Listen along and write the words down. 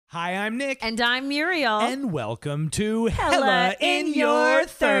Hi, I'm Nick. And I'm Muriel. And welcome to Hella in Your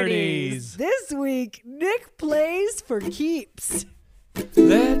 30s. This week, Nick plays for keeps.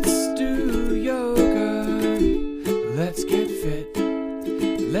 Let's do yoga. Let's get fit.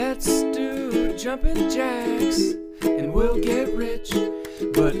 Let's do jumping jacks. And we'll get rich.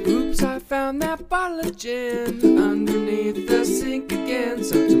 But oops, I found that bottle of gin underneath the sink again.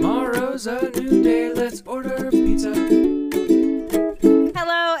 So tomorrow's a new day. Let's order pizza.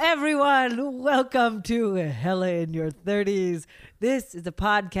 Hello, everyone. Welcome to Hella in Your 30s. This is a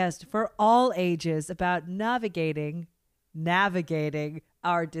podcast for all ages about navigating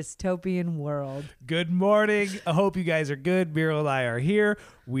our dystopian world. Good morning. I hope you guys are good. Muriel and I are here.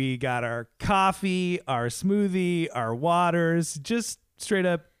 We got our coffee, our smoothie, our waters, just straight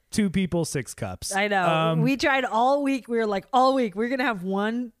up 2 people, 6 cups. I know. We tried all week. We were like, all week, we're going to have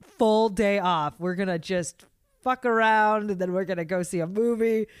one full day off. We're going to just fuck around, and then we're going to go see a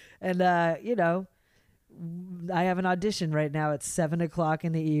movie. And, I have an audition right now at 7 o'clock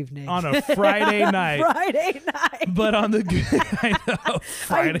in the evening. On a Friday night. Friday night. But on the good, I know.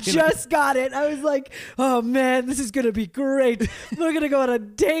 Friday I just got it. I was like, oh man, this is going to be great. We're going to go on a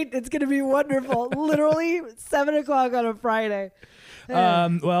date. It's going to be wonderful. Literally 7 o'clock on a Friday.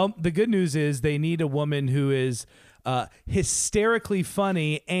 Well, the good news is they need a woman who is hysterically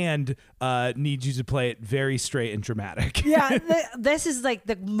funny and needs you to play it very straight and dramatic. Yeah, this is like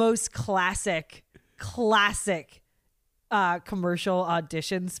the most classic commercial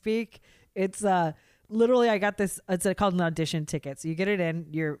audition speak. It's literally, I got this, it's called an audition ticket. So you get it in,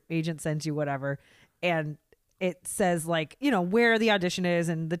 your agent sends you whatever, and it says like, where the audition is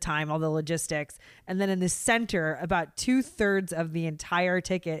and the time, all the logistics. And then in the center, about 2/3 of the entire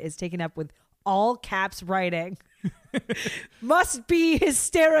ticket is taken up with all caps writing. Must be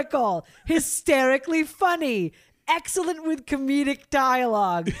hysterical, hysterically funny, excellent with comedic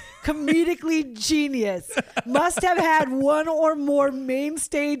dialogue, comedically genius, must have had 1 or more main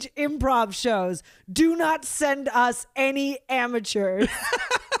stage improv shows, do not send us any amateurs.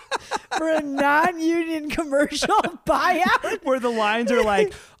 For a non-union commercial buyout. Where the lines are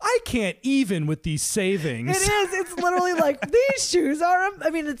like, I can't even with these savings. It is. It's literally like, these shoes are,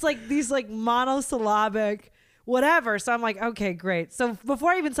 it's like these like monosyllabic whatever. So I'm like, okay, great. So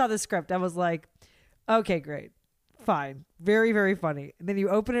before I even saw the script, I was like, okay, great. Fine. Very, very funny. And then you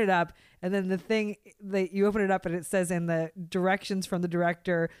open it up, and then the thing that you open it up and it says in the directions from the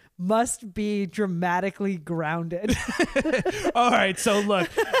director, must be dramatically grounded. All right. So look,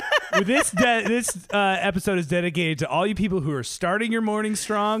 this episode is dedicated to all you people who are starting your morning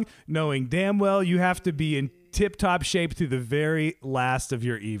strong, knowing damn well you have to be in tip-top shape through the very last of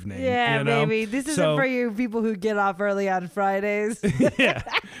your evening. Yeah, baby. This isn't for you people who get off early on Fridays. Yeah.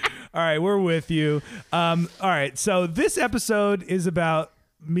 All right, we're with you. All right, so this episode is about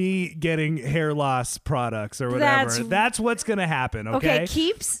me getting hair loss products or whatever. That's what's going to happen, okay?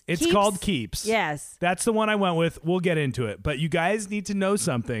 Keeps? It's called Keeps. Yes. That's the one I went with. We'll get into it. But you guys need to know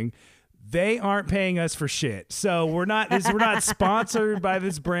something. They aren't paying us for shit. So we're not sponsored by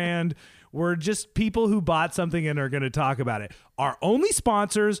this brand. We're just people who bought something and are going to talk about it. Our only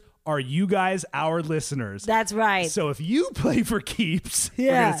sponsors are you guys, our listeners. That's right. So if you play for Keeps, we're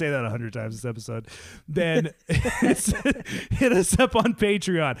going to say that 100 times this episode, then hit us up on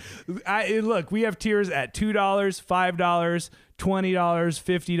Patreon. Look, we have tiers at $2, $5, $20,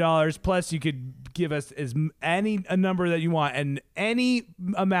 $50. Plus, you could give us a number that you want, and any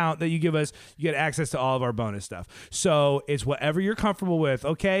amount that you give us, you get access to all of our bonus stuff. So it's whatever you're comfortable with.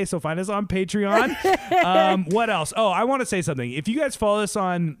 Okay, so find us on Patreon. What else? Oh, I want to say something. If you guys follow us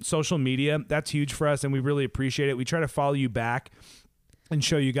on social media, that's huge for us, and we really appreciate it. We try to follow you back and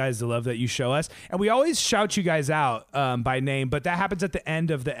show you guys the love that you show us. And we always shout you guys out by name, but that happens at the end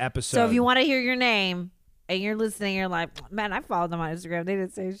of the episode. So if you want to hear your name and you're listening, you're like, man, I followed them on Instagram. They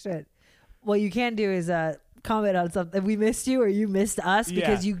didn't say shit. What you can do is comment on something. We missed you or you missed us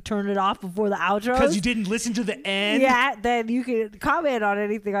because you turned it off before the outro. Because you didn't listen to the end? Yeah, then you can comment on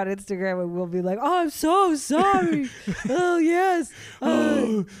anything on Instagram and we'll be like, oh, I'm so sorry. Oh, yes.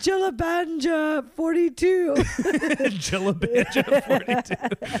 Jillabanja 42.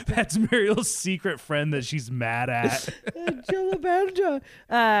 Jillabanja 42. That's Muriel's secret friend that she's mad at. Jillabanja.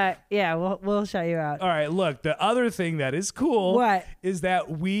 Yeah, we'll shout you out. All right, look, the other thing that is cool What? is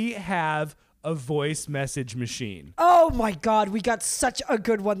that we have a voice message machine. Oh my God, we got such a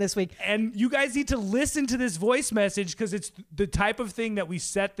good one this week. And you guys need to listen to this voice message because it's the type of thing that we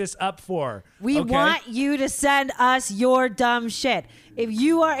set this up for. We want you to send us your dumb shit. If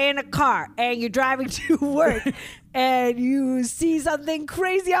you are in a car and you're driving to work and you see something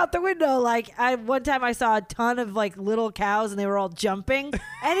crazy out the window, like one time I saw a ton of like little cows and they were all jumping.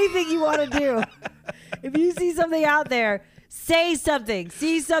 Anything you want to do. If you see something out there, say something.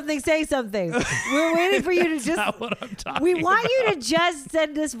 See something, say something. We're waiting for you to just... Not what I'm talking We want you about. to just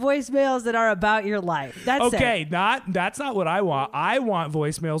send us voicemails that are about your life. That's Okay, it. that's not what I want. I want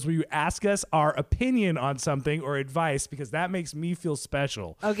voicemails where you ask us our opinion on something or advice because that makes me feel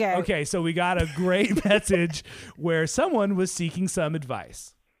special. Okay. Okay, so we got a great message where someone was seeking some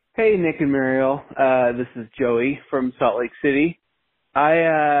advice. Hey, Nick and Muriel. This is Joey from Salt Lake City.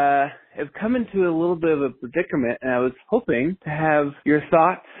 I have come into a little bit of a predicament, and I was hoping to have your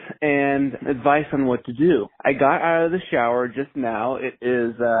thoughts and advice on what to do. I got out of the shower just now. It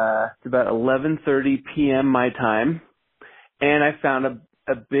is it's about 11:30 p.m. my time, and I found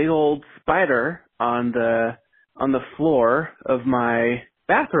a big old spider on the floor of my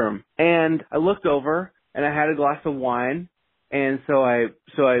bathroom. And I looked over, and I had a glass of wine. And so it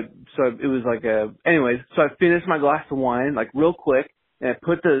was like so I finished my glass of wine like real quick and I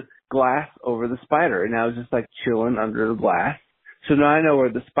put the glass over the spider and I was just like chilling under the glass. So now I know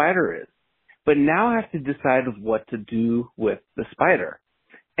where the spider is. But now I have to decide what to do with the spider.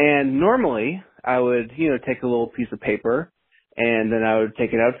 And normally I would, take a little piece of paper and then I would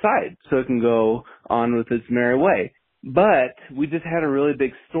take it outside so it can go on with its merry way. But we just had a really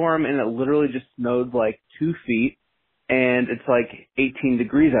big storm and it literally just snowed like 2 feet. And it's like 18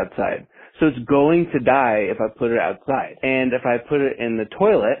 degrees outside. So it's going to die if I put it outside. And if I put it in the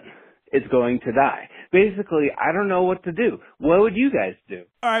toilet, it's going to die. Basically, I don't know what to do. What would you guys do?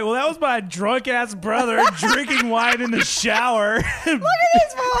 All right, well, that was my drunk-ass brother drinking wine in the shower. Look at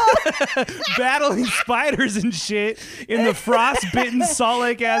this ball. Battling spiders and shit in the frost-bitten Salt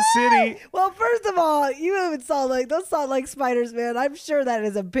Lake-ass city. Well, first of all, you live in Salt Lake. Those Salt Lake spiders, man. I'm sure that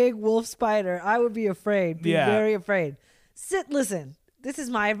is a big wolf spider. I would be afraid. Be very afraid. Listen. This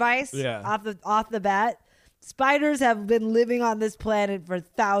is my advice. Yeah. Off the bat. Spiders have been living on this planet for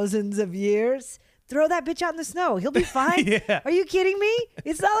thousands of years. Throw that bitch out in the snow. He'll be fine. Yeah. Are you kidding me?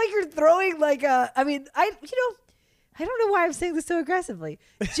 It's not like you're throwing like a. I mean, I don't know why I'm saying this so aggressively,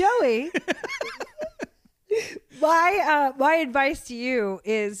 Joey. My advice to you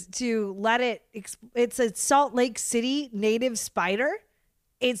is to let it. It's a Salt Lake City native spider.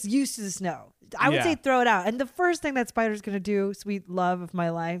 It's used to the snow. I would say throw it out. And the first thing that spider's going to do, sweet love of my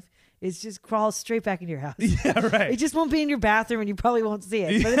life, is just crawl straight back into your house. Yeah, right. It just won't be in your bathroom and you probably won't see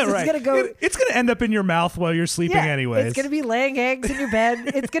it. But it's just going to go. It's going to end up in your mouth while you're sleeping anyways. It's going to be laying eggs in your bed.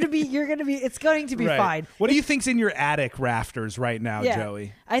 It's going to be fine. What do you think's in your attic rafters right now,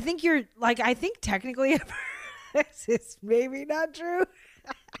 Joey? I think technically this is maybe not true.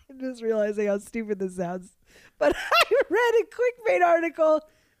 I'm just realizing how stupid this sounds. But I read a Clickbait article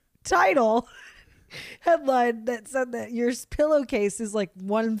headline that said that your pillowcase is like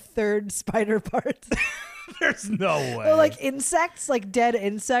 1/3 spider parts. There's no way. Or like insects, like dead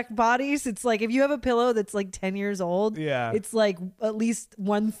insect bodies. It's like if you have a pillow that's like 10 years old, it's like at least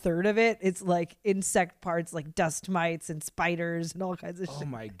 1/3 of it. It's like insect parts, like dust mites and spiders and all kinds of shit. Oh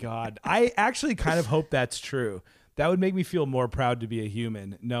my God. I actually kind of hope that's true. That would make me feel more proud to be a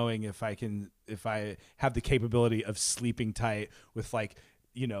human, knowing if I have the capability of sleeping tight with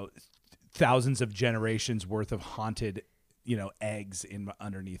thousands of generations worth of haunted, eggs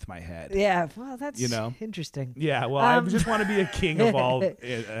underneath my head. Yeah, well, that's interesting. Yeah, well, I just want to be a king of all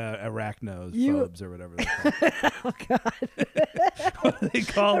arachnophobes or whatever they're called. Oh, God. What are they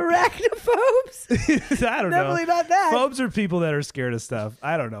called? Arachnophobes? I don't know. Definitely not that. Phobes are people that are scared of stuff.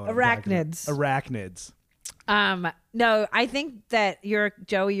 I don't know. Arachnids. Arachnids. No, I think that you're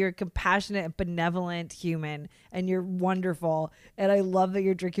a compassionate and benevolent human and you're wonderful. And I love that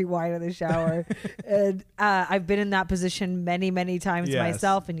you're drinking wine in the shower. And I've been in that position many, many times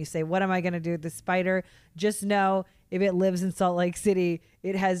myself. And you say, what am I going to do with this spider? Just know if it lives in Salt Lake City,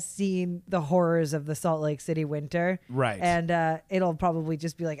 it has seen the horrors of the Salt Lake City winter. Right. And it'll probably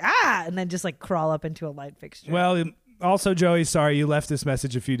just be like, and then just like crawl up into a light fixture. Well, also, Joey, sorry you left this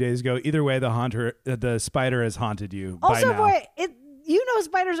message a few days ago. Either way, the spider has haunted you. Also, by now. boy,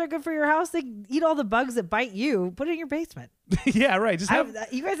 spiders are good for your house. They eat all the bugs that bite you. Put it in your basement. Yeah, right. Just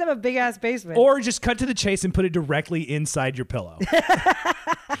you guys have a big ass basement. or just cut to the chase and put it directly inside your pillow.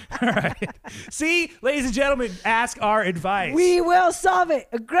 All right. See, ladies and gentlemen, ask our advice. We will solve it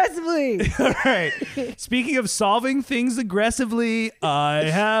aggressively. All right. Speaking of solving things aggressively, I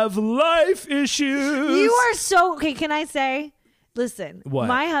have life issues. You are so okay. Can I say? Listen, What?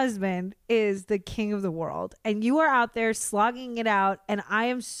 my husband is the king of the world, and you are out there slogging it out, and I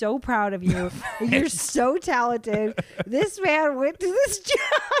am so proud of you. You're so talented. This man went to this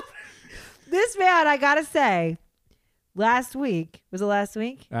job. This man, I gotta say, last week, was it last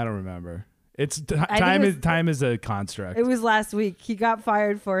week? I don't remember. It's think time. it was- Time is a construct. It was last week. He got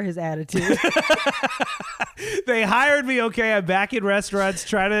fired for his attitude. They hired me. Okay, I'm back in restaurants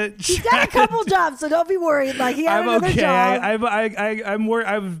trying to. He's got a couple jobs, so don't be worried. Like he had I'm another okay. job.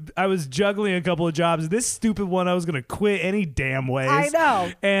 I was juggling a couple of jobs. This stupid one, I was gonna quit any damn ways. I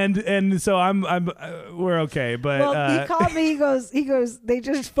know. And so we're okay. But Well, he called me. He goes. They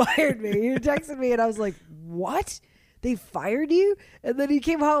just fired me. He texted me, and I was like, "What? They fired you?" And then he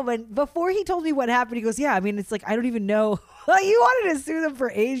came home, and before he told me what happened, he goes, "Yeah, I mean, it's like I don't even know." Like, you wanted to sue them for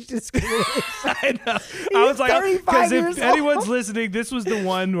age discrimination. I know. I He's was like, 35 because years if anyone's old. listening, this was the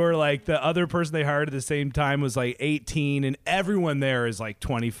one where like the other person they hired at the same time was like 18, and everyone there is like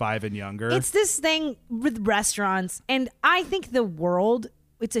 25 and younger. It's this thing with restaurants, and I think the world.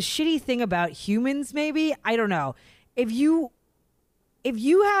 It's a shitty thing about humans. Maybe I don't know. If you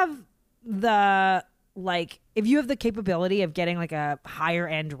have the if you have the capability of getting like a higher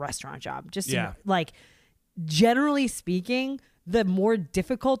end restaurant job, just Yeah. like generally speaking, the more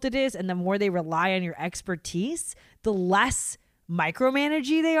difficult it is and the more they rely on your expertise, the less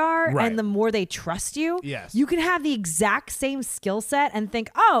micromanagey they are Right. and the more they trust you. Yes. You can have the exact same skill set and think,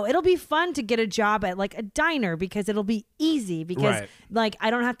 oh, it'll be fun to get a job at like a diner because it'll be easy because Right. like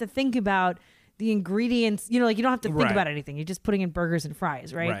I don't have to think about the ingredients, like you don't have to think Right. about anything. You're just putting in burgers and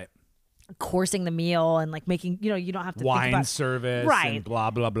fries, right? Right. Coursing the meal and like making, you don't have to think Wine about service, Right. And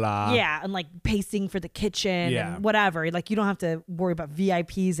blah blah blah. yeah, and like pacing for the kitchen Yeah. and whatever. Like you don't have to worry about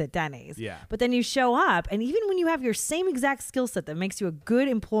VIPs at Denny's. Yeah. But then you show up, and even when you have your same exact skill set that makes you a good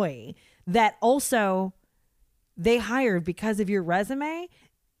employee, that also they hired because of your resume,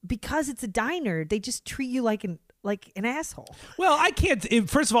 because it's a diner, they just treat you like an asshole. Well, I can't.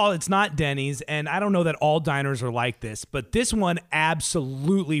 First of all, it's not Denny's, and I don't know that all diners are like this, but this one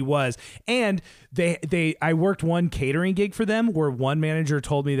absolutely was. And I worked one catering gig for them where one manager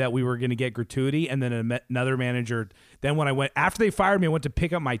told me that we were going to get gratuity, and then another manager. Then when after they fired me, I went to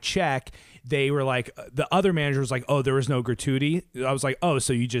pick up my check. They were like, the other manager was like, "Oh, there was no gratuity." I was like, "Oh,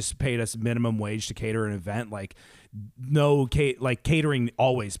 so you just paid us minimum wage to cater an event?" Like, no, catering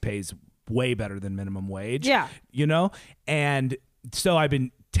always pays way better than minimum wage. Yeah. And so I've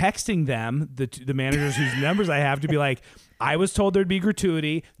been texting them, the managers whose numbers I have, to be like, I was told there'd be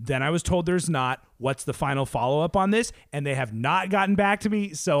gratuity, then I was told there's not. What's the final follow-up on this? And they have not gotten back to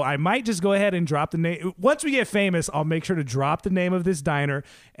me, so I might just go ahead and drop the name. Once we get famous, I'll make sure to drop the name of this diner,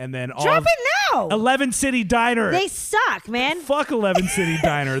 and then Drop it now. 11 City Diner. They suck, man. Fuck 11 City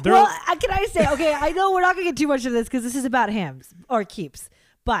Diner. They're Well, can I say, okay, I know we're not going to get too much of this because this is about hams or keeps,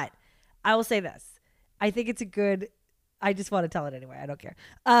 but I will say this. I think it's I just want to tell it anyway. I don't care.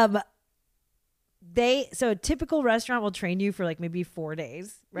 So a typical restaurant will train you for like maybe 4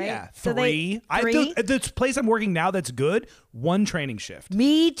 days, right? Yeah, So three. The place I'm working now that's good, one training shift.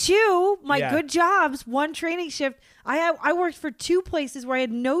 Me too. My Yeah. good jobs, one training shift. I worked for 2 places where I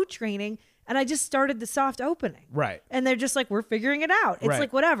had no training and I just started the soft opening. Right. And they're just like, we're figuring it out. It's Right.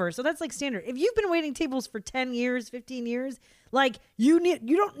 like whatever. So that's like standard. If you've been waiting tables for 10 years, 15 years, like you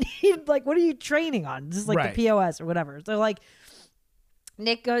don't need like, what are you training on? Just like Right. the POS or whatever. So like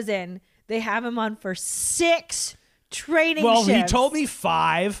Nick goes in, they have him on for 6 training Well, he shifts. told me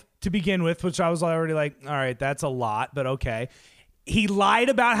 5 to begin with, which I was already like, all right, that's a lot, but okay. He lied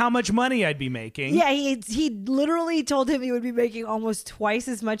about how much money I'd be making. Yeah, he literally told him he would be making almost twice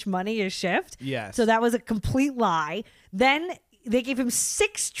as much money a shift. Yes. So that was a complete lie. Then they gave him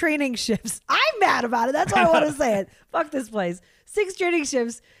 6 training shifts. I'm mad about it. That's why I want to say it. Fuck this place. 6 training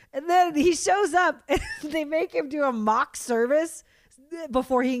shifts. And then he shows up and they make him do a mock service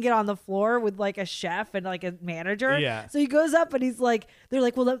before he can get on the floor with like a chef and like a manager. Yeah. So he goes up and he's like, they're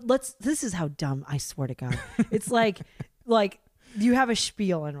like, well, this is how dumb, I swear to God. It's like you have a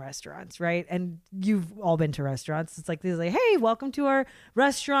spiel in restaurants, right? And you've all been to restaurants. It's like, hey, welcome to our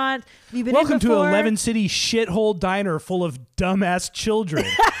restaurant. You've been Welcome in to before. 11 City shithole diner full of dumbass children.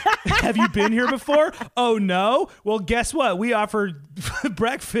 Have you been here before? Oh, no? Well, guess what? We offer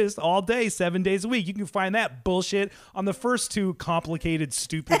breakfast all day, 7 days a week. You can find that bullshit on the first 2 complicated,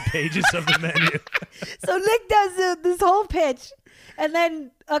 stupid pages of the menu. So Nick does this whole pitch. And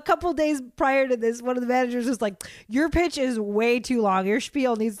then a couple days prior to this, one of the managers was like, your pitch is way too long. Your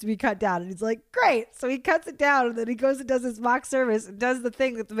spiel needs to be cut down. And he's like, great. So he cuts it down, and then he goes and does his mock service and does the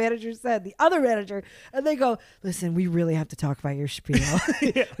thing that the manager said, the other manager. And they go, listen, we really have to talk about your spiel.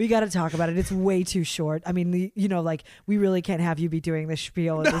 We got to talk about it. It's way too short. I mean, we really can't have you be doing this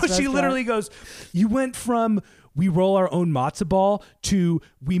spiel. No, she literally goes, you went from we roll our own matzo ball to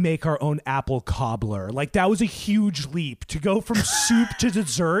we make our own apple cobbler. Like, that was a huge leap to go from soup to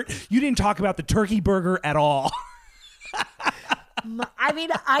dessert. You didn't talk about the turkey burger at all. I mean,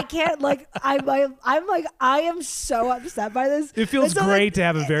 I can't, like, I'm like, I am so upset by this. It feels great to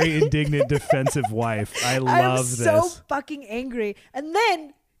have a very indignant defensive wife. I love this. I'm so fucking angry. And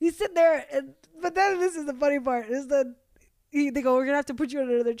then he's sitting there, but then this is the funny part, is that they go, we're going to have to put you on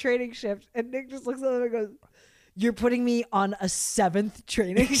another training shift. And Nick just looks at them and goes, you're putting me on a 7th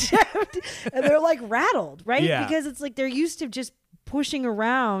training shift? And they're like rattled, right? Yeah. Because it's like they're used to just pushing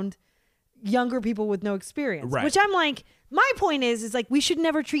around younger people with no experience. Right. Which I'm like, my point is like we should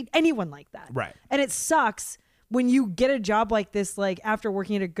never treat anyone like that. Right. And it sucks when you get a job like this, like after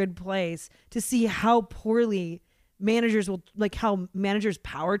working at a good place, to see how poorly managers will, like how managers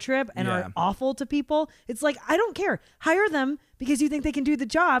power trip and are awful to people. It's like, I don't care. Hire them because you think they can do the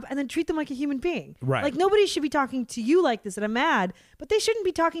job, and then treat them like a human being. Right. Like, nobody should be talking to you like this, and I'm mad, but they shouldn't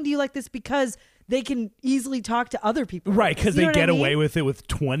be talking to you like this because they can easily talk to other people. Right, because You know they what get I mean? away with it with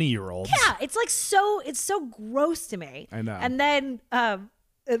 20-year-olds. Yeah, it's like it's so gross to me. I know. And then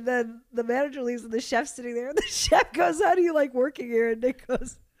the manager leaves and the chef's sitting there, and the chef goes, how do you like working here? And Nick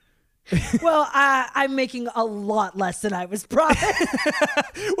goes, well, I'm making a lot less than I was promised.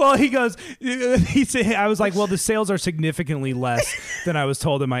 Well, he said, I was like, well, the sales are significantly less than I was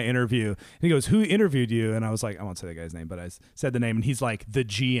told in my interview. And he goes, who interviewed you? And I was like, I won't say the guy's name, but I said the name, and he's like, the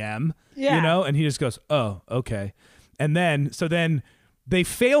GM, and he just goes, oh, okay. And then they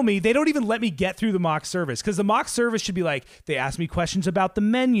fail me. They don't even let me get through the mock service, because the mock service should be like, they ask me questions about the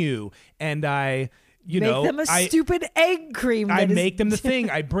menu, and I make them a stupid egg cream. I make them the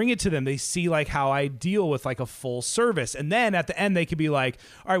thing. I bring it to them. They see like how I deal with like a full service. And then at the end, they could be like,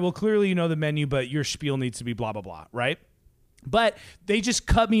 all right, well, clearly you know the menu, but your spiel needs to be blah, blah, blah. Right. But they just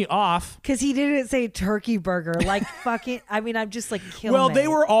cut me off. Because he didn't say turkey burger. Like, fucking, I mean, I'm just like, kill Well, me. they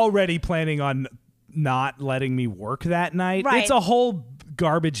were already planning on not letting me work that night. Right. It's a whole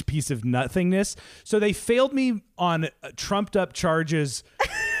garbage piece of nothingness. So they failed me on trumped up charges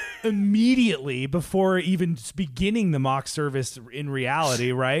immediately before even beginning the mock service in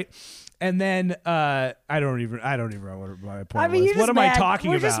reality, right? And then I don't even know what my point was. What am I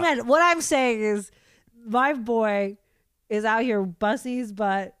talking about? Just mad. What I'm saying is, my boy is out here busting his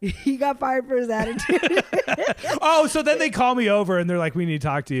butt. He got fired for his attitude. Oh, so then they call me over and they're like, we need to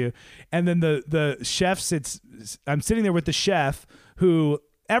talk to you. And then the chef sits. I'm sitting there with the chef, who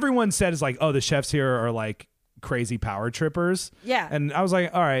everyone said is like, oh, the chefs here are like crazy power trippers. Yeah. And I was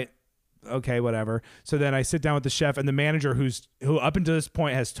like, all right, okay, whatever. So then I sit down with the chef and the manager, who up until this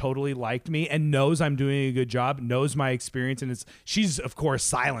point has totally liked me and knows I'm doing a good job, knows my experience, and she's of course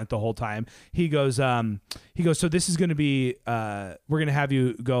silent the whole time. He goes, so this is going to be, we're going to have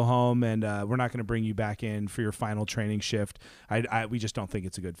you go home, and we're not going to bring you back in for your final training shift. We just don't think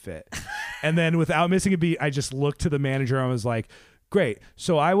it's a good fit. And then without missing a beat, I just looked to the manager and I was like, great.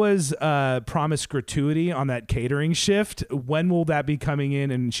 So I was promised gratuity on that catering shift. When will that be coming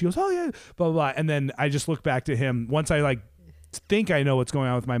in? And she goes, oh yeah, blah, blah, blah. And then I just look back to him. Once I like think I know what's going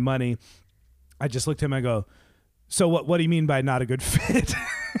on with my money, I just looked at him and I go, so what do you mean by not a good fit?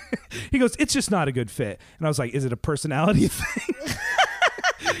 He goes, it's just not a good fit. And I was like, is it a personality thing?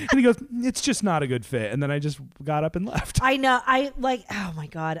 And he goes, it's just not a good fit. And then I just got up and left. I know. I like, oh my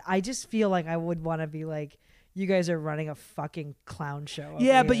God. I just feel like I would want to be like, you guys are running a fucking clown show.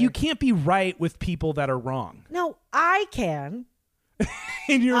 Yeah, but you can't be right with people that are wrong. No, I can.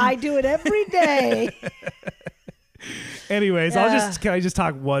 And I do it every day. Anyways, can I just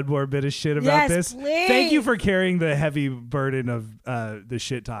talk one more bit of shit about this? Please. Thank you for carrying the heavy burden of the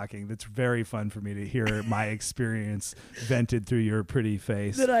shit talking. That's very fun for me to hear my experience vented through your pretty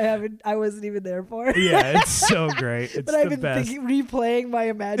face. That I wasn't even there for. Yeah, it's so great. It's but I've the been best. replaying my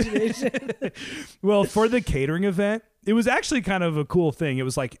imagination. Well, for the catering event, it was actually kind of a cool thing. It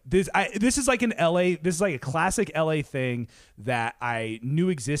was like this is like an LA, this is like a classic LA thing that I knew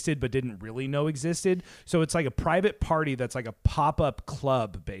existed but didn't really know existed. So it's like a private party that's like a pop-up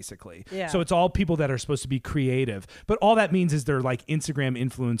club, basically. Yeah. So it's all people that are supposed to be creative. But all that means is they're like Instagram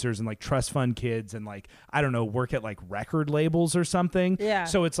influencers and like trust fund kids and like, I don't know, work at like record labels or something. Yeah.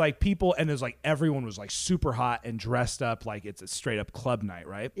 So it's like people, and there's like everyone was like super hot and dressed up like it's a straight up club night,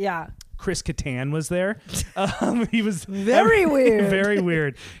 right? Yeah. Chris Kattan was there. He was Very weird. Very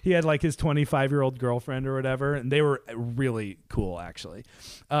weird. He had like his 25-year-old girlfriend or whatever, and they were really cool actually.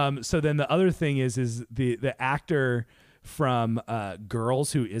 So then the other thing is the actor from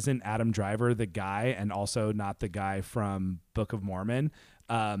Girls, who isn't Adam Driver, the guy, and also not the guy from Book of Mormon,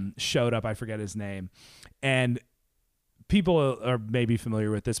 showed up. I forget his name. And people are maybe familiar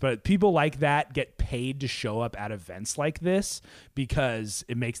with this, but people like that get paid to show up at events like this because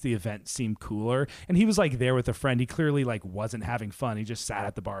it makes the event seem cooler. And he was like there with a friend. He clearly like wasn't having fun. He just sat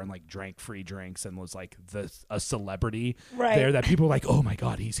at the bar and like drank free drinks and was like a celebrity there that people were like, oh my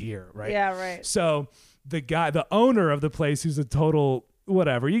God, he's here. Right. Yeah. Right. So the owner of the place, who's a total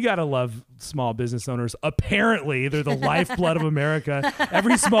whatever, you gotta love small business owners. Apparently they're the lifeblood of America.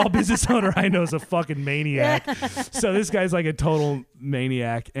 Every small business owner I know is a fucking maniac. So this guy's like a total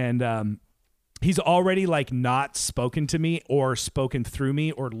maniac, and he's already like not spoken to me or spoken through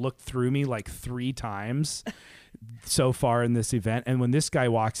me or looked through me like 3 times so far in this event. And when this guy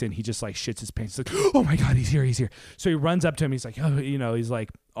walks in, he just like shits his pants. He's like, oh my God, he's here. So he runs up to him. He's like, oh, he's like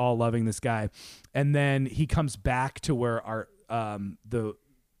all loving this guy. And then he comes back to where our the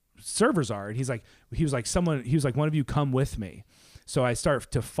servers are, and he was like, one of you come with me. So I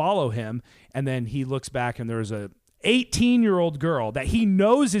start to follow him, and then he looks back, and there's a 18-year-old girl that he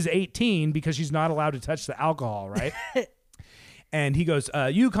knows is 18 because she's not allowed to touch the alcohol, right? And he goes,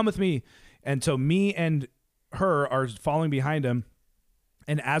 you come with me. And so me and her are following behind him,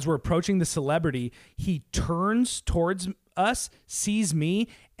 and as we're approaching the celebrity, he turns towards us, sees me,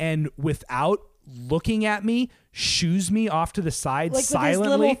 and without looking at me, shoos me off to the side, like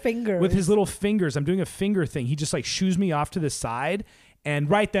silently with his little fingers. I'm doing a finger thing. He just like shoos me off to the side, and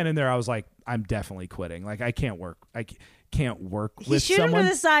right then and there I was like, I'm definitely quitting. Like I can't work with someone. He shoot him to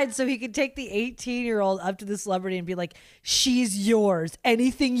the side so he could take the 18-year-old up to the celebrity and be like, she's yours.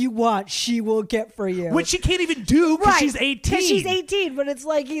 Anything you want, she will get for you. Which she can't even do because she's 18. Because she's 18, but it's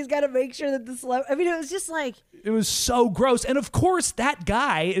like he's got to make sure that the celebrity... I mean, it was just like... It was so gross. And of course, that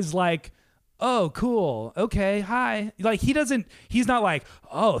guy is like, oh, cool. Okay. Hi. Like he's not like,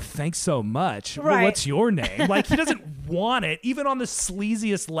 oh, thanks so much. Right. Well, what's your name? Like he doesn't want it, even on the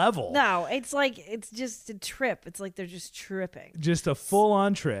sleaziest level. No, it's like, it's just a trip. It's like they're just tripping. Just a full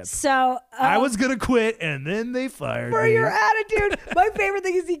on trip. So I was going to quit and then they fired me. For your attitude. My favorite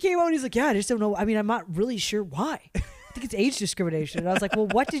thing is he came out and he's like, yeah, I just don't know. I mean, I'm not really sure why. I think it's age discrimination. And I was like, well,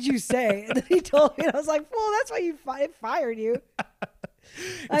 what did you say? And then he told me, and I was like, well, that's why I fired you.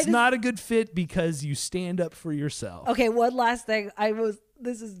 It's not a good fit because you stand up for yourself. Okay, one last thing.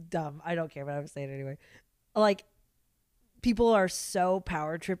 This is dumb. I don't care, but I'm saying it anyway. Like, people are so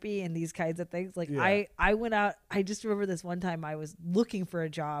power trippy in these kinds of things. Like, yeah. I went out. I just remember this one time I was looking for a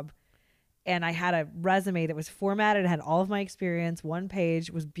job, and I had a resume that was formatted, had all of my experience, one page,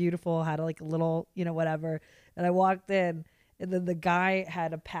 was beautiful, had like a little, whatever. And I walked in, and then the guy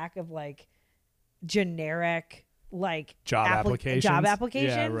had a pack of like generic like job applications.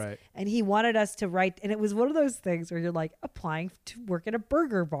 Yeah, right. And he wanted us to write, and it was one of those things where you're like applying to work at a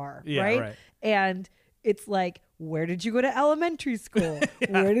burger bar, right? And it's like, where did you go to elementary school?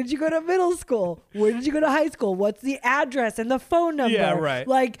 Yeah. Where did you go to middle school? Where did you go to high school? What's the address and the phone number? Yeah, right.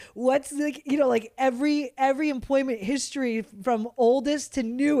 Like, what's the, like every employment history from oldest to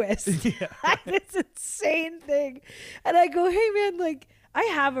newest. Yeah. This insane thing. And I go, hey man, like, I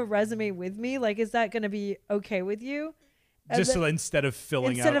have a resume with me. Like, is that going to be okay with you? Just so instead of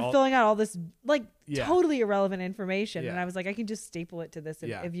filling out all this like totally irrelevant information. Yeah. And I was like, I can just staple it to this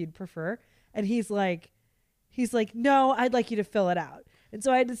if you'd prefer. And he's like, no, I'd like you to fill it out. And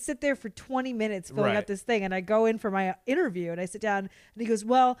so I had to sit there for 20 minutes filling out this thing. And I go in for my interview and I sit down and he goes,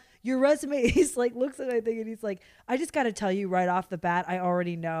 well, your resume, he's like, looks at my thing and he's like, I just got to tell you right off the bat, I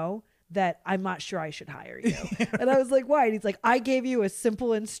already know that I'm not sure I should hire you. And I was like, why? And he's like, I gave you a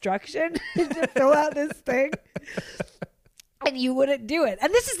simple instruction to fill out this thing and you wouldn't do it.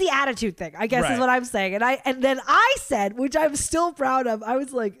 And this is the attitude thing, I guess is what I'm saying. And then I said, which I'm still proud of, I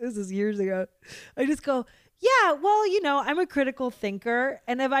was like, this is years ago. I just go, yeah, well, I'm a critical thinker.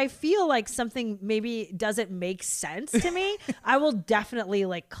 And if I feel like something maybe doesn't make sense to me, I will definitely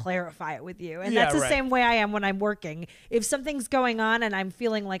like clarify it with you. And that's the same way I am when I'm working. If something's going on and I'm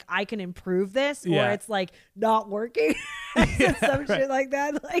feeling like I can improve this or it's like not working, shit like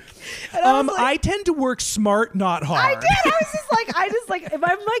that. Like, I tend to work smart, not hard. I did. I just like, if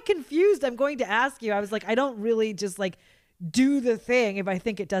I'm like confused, I'm going to ask you. I was like, I don't really just like do the thing if I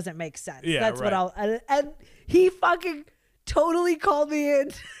think it doesn't make sense. Yeah, that's what I'll, and he fucking totally called me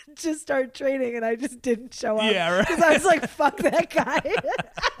in to start training and I just didn't show up. Yeah, right. Because I was like, fuck that guy.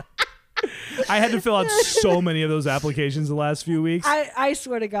 I had to fill out so many of those applications the last few weeks. I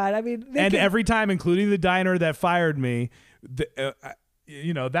swear to God. I mean, And every time, including the diner that fired me,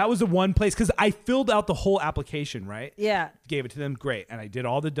 that was the one place, because I filled out the whole application, right? yeah. Gave it to them, great. And I did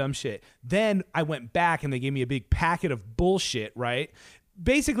all the dumb shit. Then I went back and they gave me a big packet of bullshit, right?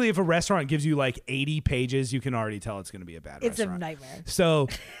 Basically, if a restaurant gives you like 80 pages, you can already tell it's going to be a bad It's restaurant. a nightmare. So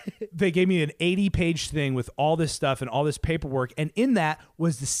they gave me an 80-page thing with all this stuff and all this paperwork. And in that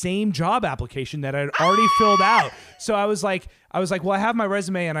was the same job application that I'd already filled out. So I was like, well, I have my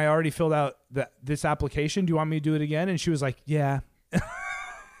resume and I already filled out this application. Do you want me to do it again? And she was like, yeah.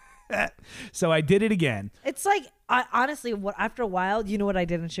 So I did it again. It's like, honestly, after a while, you know what I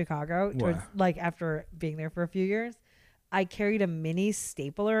did in Chicago? What? Like after being there for a few years? I carried a mini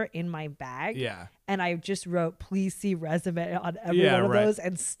stapler in my bag. Yeah. And I just wrote, please see resume on every Yeah, one of right. those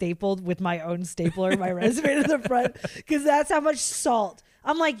and stapled with my own stapler my resume to the front, because that's how much salt.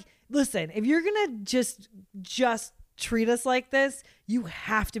 I'm like, listen, if you're going to just treat us like this, you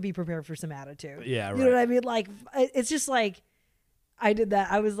have to be prepared for some attitude. Yeah, You know right. what I mean? Like, it's just like, I did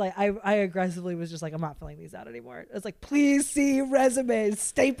that. I was like, I aggressively was just like, I'm not filling these out anymore. It's like, please see resumes,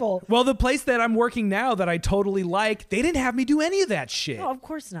 staple. Well, the place that I'm working now that I totally like, they didn't have me do any of that shit. No, of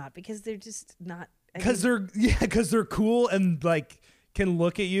course not, because they're just not. Because they're cool and like can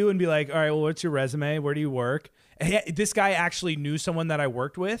look at you and be like, all right, well, what's your resume? Where do you work? This guy actually knew someone that I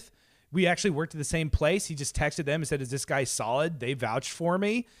worked with. We actually worked at the same place. He just texted them and said, is this guy solid? They vouched for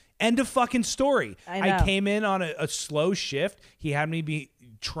me. End of fucking story. I know. I came in on a slow shift. He had me be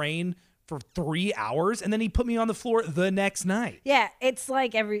trained for 3 hours, and then he put me on the floor the next night. Yeah, it's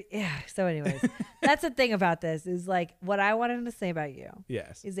like So, anyways, that's the thing about this is like what I wanted to say about you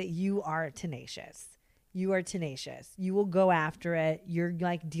Yes. is that you are tenacious. You are tenacious. You will go after it. You're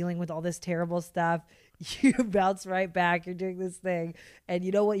like dealing with all this terrible stuff. You bounce right back. You're doing this thing, and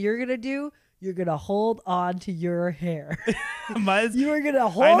you know what you're gonna do? You're gonna hold on to your hair. You are gonna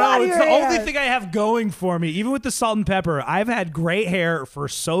hold I on know, to it's your the hair. only thing I have going for me. Even with the salt and pepper, I've had great hair for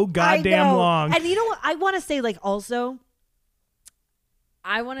so I goddamn know. long. And you know what? I want to say, like, also,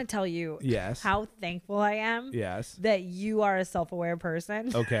 I want to tell you Yes. how thankful I am Yes. that you are a self-aware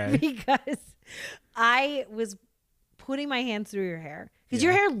person. Okay. Because I was putting my hands through your hair because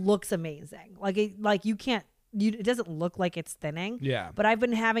your Yeah. hair looks amazing. Like you can't. It doesn't look like it's thinning. Yeah. But I've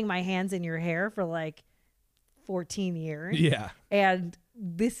been having my hands in your hair for like 14 years. Yeah. And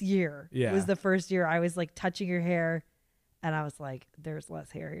this year Yeah. was the first year I was like touching your hair and I was like, there's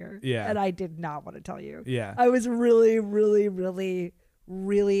less hair here. Yeah. And I did not want to tell you. Yeah. I was really, really, really,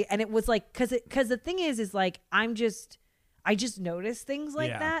 really, and it was like, cause the thing is like, I just notice things like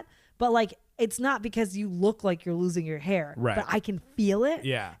Yeah. that, but like, it's not because you look like you're losing your hair, Right. but I can feel it.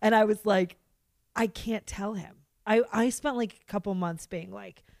 Yeah. And I was like, I can't tell him. I spent like a couple months being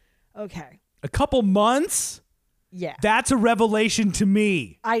like, okay, A couple months? yeah, That's a revelation to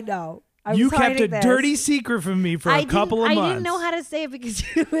me. I know. I You was kept a hiding this. dirty secret from me for a couple of months. I didn't know how to say it because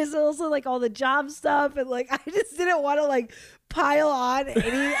it was also like all the job stuff and like I just didn't want to like pile on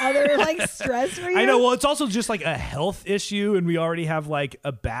any other like stress for you. I know. Well, it's also just like a health issue, and we already have like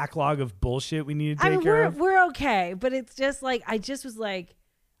a backlog of bullshit we need to take care of. we're okay, but it's just like I just was like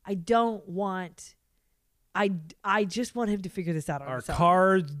I don't want. I just want him to figure this out on Our his own.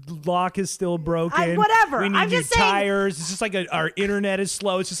 car lock is still broken. whatever. We need I'm new just saying- tires. It's just like our internet is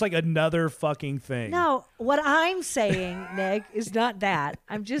slow. It's just like another fucking thing. No, what I'm saying, Nick, is not that.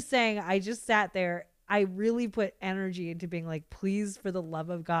 I'm just saying I just sat there. I really put energy into being like, please, for the love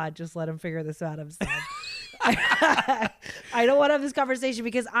of God, just let him figure this out himself. I don't want to have this conversation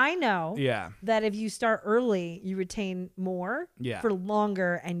because I know Yeah. that if you start early, you retain more Yeah. for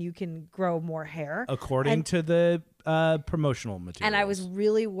longer and you can grow more hair. According And- to the promotional material. And I was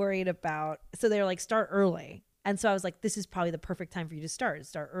really worried about, so they were like, start early. And so I was like, this is probably the perfect time for you to start.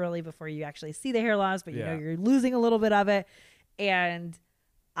 Start early before you actually see the hair loss, but you know Yeah. you're losing a little bit of it. And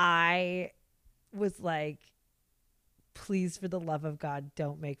I was like, please, for the love of God,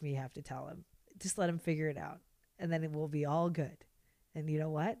 don't make me have to tell him. Just let him figure it out. And then it will be all good. And you know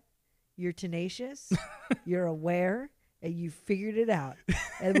what? You're tenacious, you're aware, and you figured it out.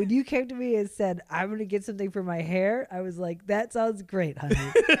 And when you came to me and said, I'm going to get something for my hair, I was like, that sounds great, honey.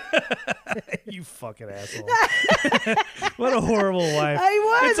 You fucking asshole. What a horrible wife.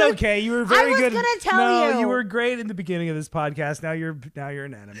 I was. It's okay. You were very was good. gonna tell no, you. you were great in the beginning of this podcast. Now you're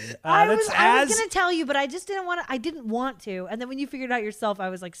an enemy. I was that's going to tell you, but I just didn't want to. I didn't want to. And then when you figured it out yourself, I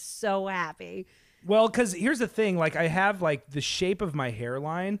was like so happy. Well, because here's the thing. Like, I have like the shape of my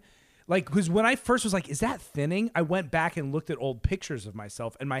hairline. Like, because when I first was like, is that thinning? I went back and looked at old pictures of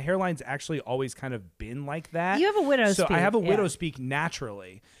myself, and my hairline's actually always kind of been like that. You have a widow's so peak, I have a yeah. widow's peak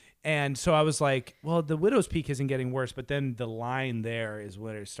naturally. And so I was like, well, the widow's peak isn't getting worse, but then the line there is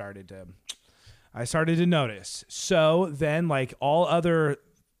when I started to notice. So then, like all other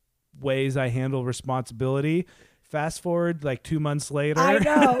ways I handle responsibility, fast forward like 2 months later. I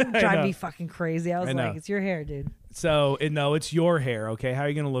know. I Drive know. me fucking crazy. I was know. like, it's your hair, dude. So no, it's your hair. Okay, how are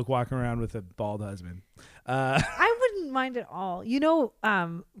you gonna look walking around with a bald husband? I wouldn't mind at all. You know,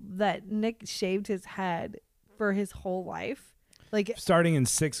 that Nick shaved his head for his whole life. Like Starting in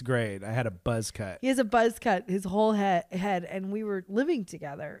 6th grade, I had a buzz cut. he has a buzz cut, his whole head, and we were living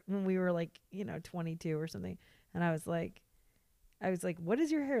together when we were like, 22 or something. And I was like, what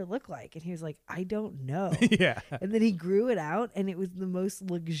does your hair look like? And he was like, I don't know. Yeah. And then he grew it out, and it was the most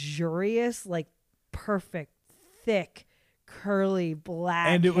luxurious, like perfect, thick, curly black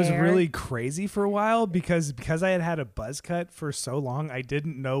And it was hair. really crazy for a while because I had a buzz cut for so long, I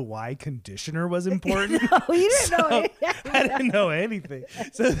didn't know why conditioner was important. No, you didn't know So, it. I didn't know anything.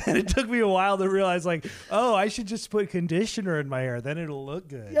 So then it took me a while to realize, like, oh, I should just put conditioner in my hair. Then it'll look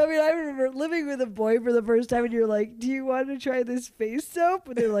good. I mean, I remember living with a boy for the first time, and you're like, do you want to try this face soap?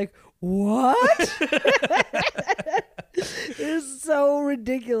 And they're like, what? It's so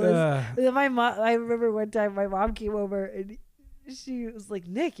ridiculous. And then I remember one time my mom came over, and she was like,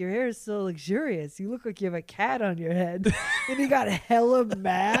 Nick, your hair is so luxurious. You look like you have a cat on your head. And he got hella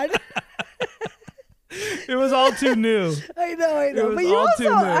mad. It was all too new. I know. It was But you all also, too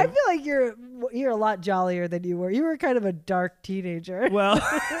new. I feel like you're a lot jollier than you were. You were kind of a dark teenager. Well,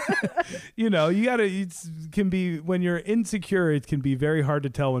 you gotta, can be, when you're insecure, it can be very hard to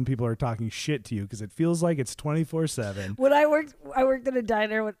tell when people are talking shit to you because it feels like it's 24/7. When I worked in a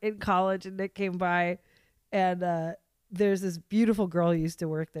diner in college, and Nick came by, and there's this beautiful girl who used to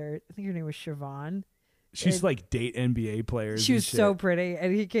work there. I think her name was Siobhan. She's like date NBA players. She and was shit. so pretty,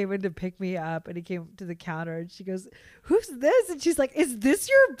 and he came in to pick me up, and he came to the counter, and she goes, "Who's this?" And she's like, "Is this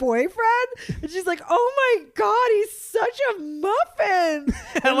your boyfriend?" And she's like, "Oh my god, he's such a muffin!"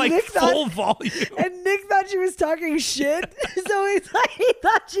 At And like Nick full volume. And Nick thought she was talking shit, so he's like, he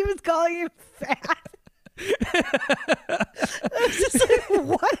thought she was calling him fat. I was just like,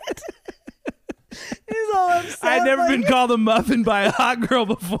 what? He's all upset. I'd never like, been called a muffin by a hot girl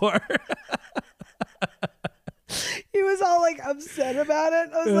before. He was all like upset about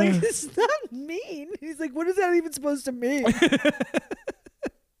it. I was like, it's not mean. He's like, what is that even supposed to mean?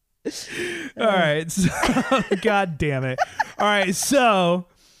 All right. So, God damn it. All right. So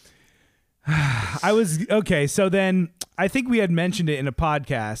so then I think we had mentioned it in a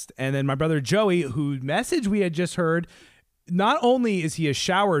podcast, and then my brother Joey, whose message we had just heard, not only is he a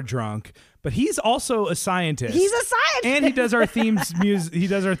shower drunk, but he's also a scientist. He's a scientist. And he does our he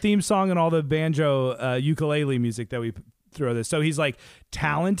does our theme song and all the banjo ukulele music that we throw this. So he's like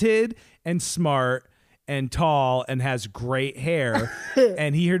talented and smart and tall and has great hair.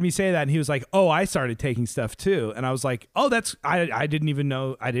 And he heard me say that, and he was like, "Oh, I started taking stuff too." And I was like, "Oh, I didn't even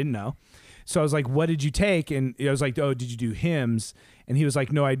know. I didn't know." So I was like, "What did you take?" And I was like, "Oh, did you do hymns?" And he was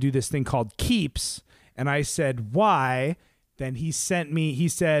like, "No, I do this thing called Keeps." And I said, "Why?" Then he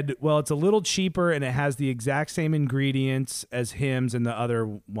said, well, it's a little cheaper and it has the exact same ingredients as hymns and the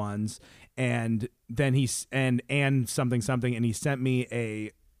other ones. And then and something, and he sent me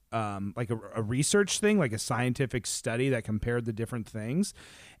a research thing, like a scientific study that compared the different things.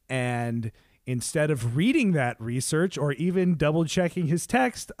 And instead of reading that research or even double checking his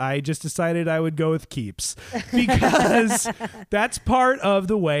text, I just decided I would go with Keeps because that's part of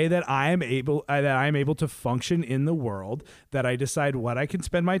the way that I'm able to function in the world, that I decide what I can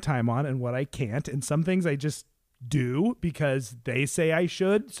spend my time on and what I can't. And some things I just do because they say I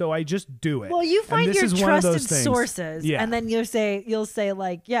should, so I just do it. Well, you find your trusted sources, yeah. and then you'll say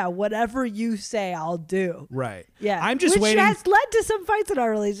like, yeah, whatever you say, I'll do. Right. Yeah. I'm just Which waiting. has led to some fights in our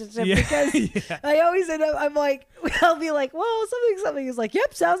relationship because I always end up, I'm like, I'll be like, well, something is like,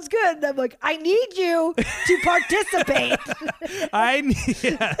 yep, sounds good. And I'm like, I need you to participate. I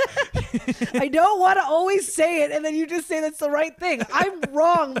don't want to always say it, and then you just say that's the right thing. I'm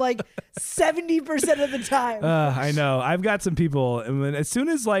wrong like 70% of the time. I know. I've got some people, and as soon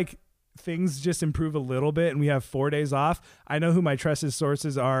as like things just improve a little bit and we have 4 days off, I know who my trusted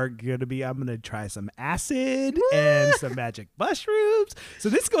sources are going to be. I'm going to try some acid and some magic mushrooms. So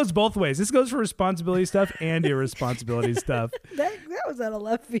this goes both ways. This goes for responsibility stuff and irresponsibility stuff. That was out of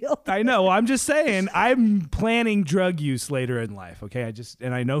left field. I know. I'm just saying, I'm planning drug use later in life. Okay.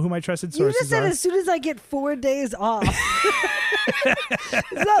 I know who my trusted sources You just said are. as soon as I get 4 days off.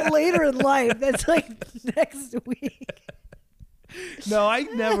 It's not later in life. That's like next week. No, I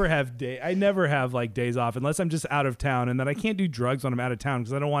never have like days off unless I'm just out of town, and then I can't do drugs when I'm out of town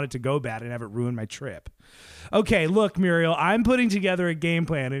because I don't want it to go bad and have it ruin my trip. Okay, look, Muriel, I'm putting together a game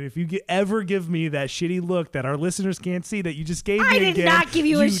plan, and if you ever give me that shitty look that our listeners can't see that you just gave me I again, did not give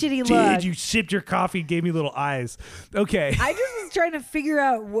you a shitty look. You sipped your coffee, gave me little eyes. Okay. I just was trying to figure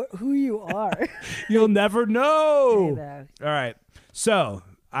out who you are. You'll never know. I know. All right. So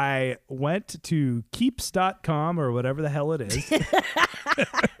I went to keeps.com or whatever the hell it is.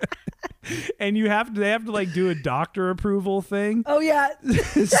 And they have to like do a doctor approval thing. Oh yeah.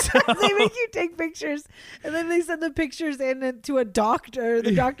 So- They make you take pictures and then they send the pictures in to a doctor.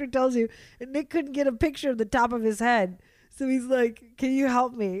 The doctor tells you, and Nick couldn't get a picture of the top of his head. So he's like, "Can you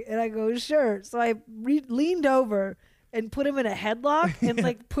help me?" And I go, "Sure." So I leaned over and put him in a headlock and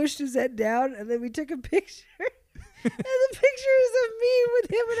like pushed his head down, and then we took a picture. And the picture is of me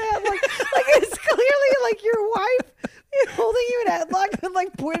with him in a headlock. Like it's clearly like your wife holding you in a headlock and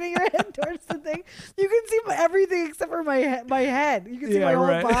like pointing her head towards the thing. You can see everything except for my head. You can see my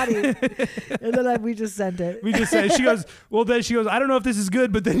whole body. And then we just sent it. We just said, she goes, I don't know if this is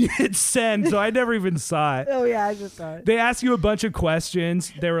good, but then you hit send. So I never even saw it. Oh yeah, I just saw it. They asked you a bunch of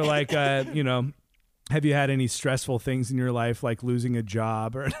questions. They were like, have you had any stressful things in your life, like losing a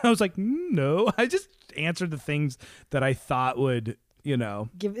job? Or I was like, no. I just answered the things that I thought would,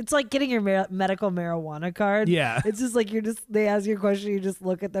 It's like getting your medical marijuana card. Yeah. It's just like they ask you a question, you just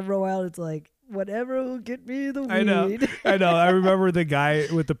look at them for a while. It's like, whatever will get me the weed. I know. I remember the guy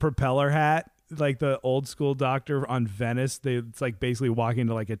with the propeller hat, like the old school doctor on Venice. It's like basically walking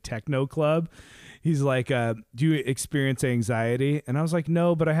to like a techno club. He's like, do you experience anxiety? And I was like,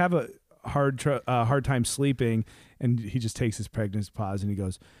 no, but I have a hard time sleeping. And he just takes his pregnancy pause and he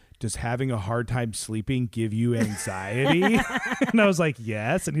goes, does having a hard time sleeping give you anxiety? And I was like,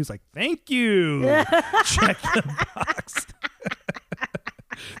 yes. And he was like, thank you. Check the box.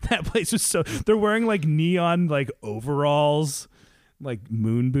 That place was they're wearing like neon like overalls, like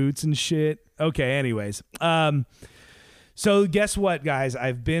moon boots and shit. Okay, anyways. So guess what, guys?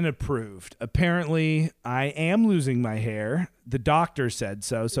 I've been approved. Apparently, I am losing my hair. The doctor said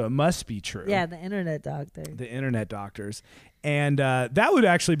so it must be true. Yeah, the internet doctor. The internet doctors. And that would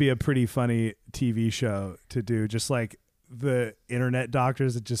actually be a pretty funny TV show to do, just like the internet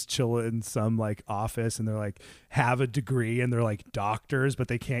doctors that just chill in some like office and they're like have a degree and they're like doctors, but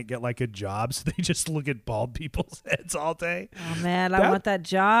they can't get like a job. So they just look at bald people's heads all day. Oh man, I want that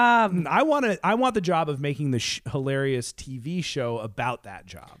job. I want the job of making the hilarious TV show about that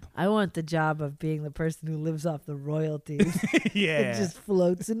job. I want the job of being the person who lives off the royalties. Yeah. It just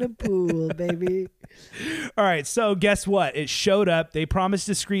floats in a pool, baby. All right. So guess what? It showed up. They promised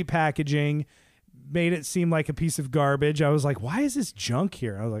discreet packaging. Made it seem like a piece of garbage. I was like, why is this junk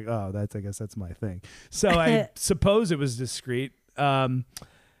here? I was like, oh, I guess that's my thing. So I suppose it was discreet. Now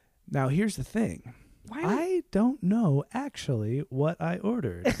here's the thing. I don't know actually what I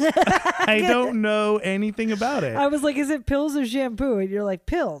ordered. I don't know anything about it. I was like, is it pills or shampoo? And you're like,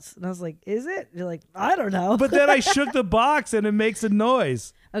 pills. And I was like, is it? You're like, I don't know. But then I shook the box and it makes a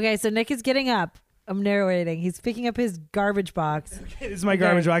noise. Okay, so Nick is getting up. I'm narrating. He's picking up his garbage box. Okay, this is my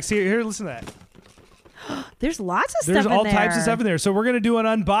garbage box. Here, listen to that. There's lots of stuff There's in all there. types of stuff in there. So we're going to do an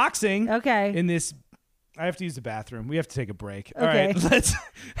unboxing. Okay. In this, I have to use the bathroom. We have to take a break. Okay. All right.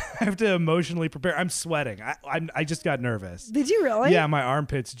 I have to emotionally prepare. I'm sweating. I just got nervous. Did you really? Yeah, my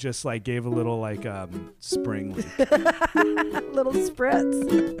armpits just like gave a little like spring leak. Little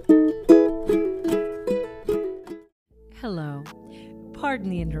spritz. Hello. Pardon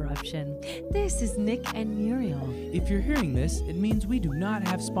the interruption. This is Nick and Muriel. If you're hearing this, it means we do not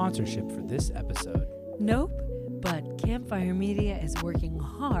have sponsorship for this episode. Nope, but Campfire Media is working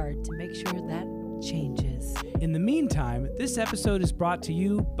hard to make sure that changes. In the meantime, this episode is brought to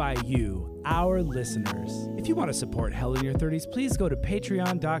you by you, our listeners. If you want to support Hell in Your 30s, please go to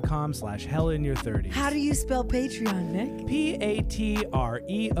patreon.com/hellinyour30s. How do you spell Patreon, Nick?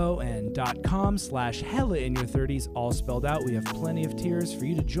 patreon.com/HellaInYour30s, all spelled out. We have plenty of tiers for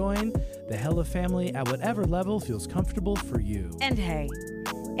you to join the Hella family at whatever level feels comfortable for you. And hey,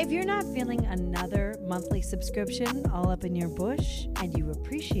 if you're not feeling another monthly subscription all up in your bush and you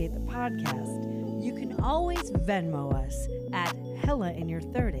appreciate the podcast, you can always Venmo us at Hella in Your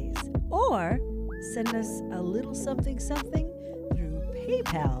 30s or send us a little something through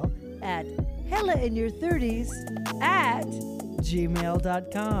PayPal at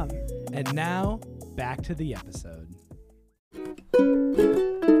hellainyour30s@gmail.com. And now, back to the episode.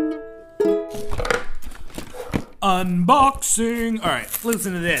 Unboxing. All right,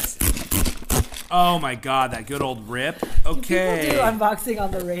 listen to this. Oh my God, that good old rip. Do Okay. people do unboxing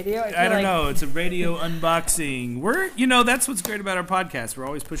on the radio? I don't know. It's a radio unboxing. That's what's great about our podcast. We're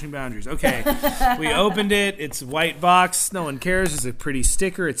always pushing boundaries. Okay. We opened it. It's a white box. No one cares. It's a pretty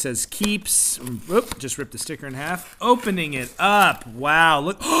sticker. It says Keeps. Oop, just ripped the sticker in half. Opening it up. Wow.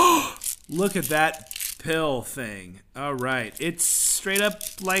 Look. Look at that pill thing. All right. It's straight up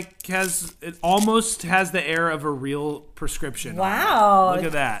it almost has the air of a real prescription. Wow. Look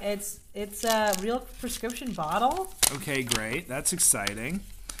at that. It's a real prescription bottle. Okay, great. That's exciting.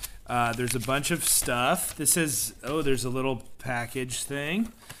 There's a bunch of stuff. This is, there's a little package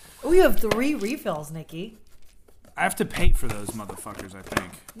thing. Oh, you have 3 refills, Nikki. I have to pay for those motherfuckers, I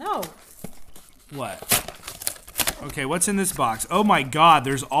think. No. What? Okay, what's in this box? Oh my God,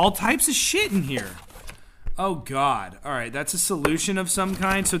 there's all types of shit in here. Oh God. All right, that's a solution of some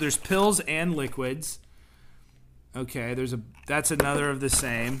kind. So there's pills and liquids. Okay, that's another of the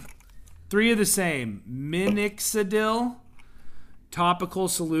same. 3 of the same. Minoxidil topical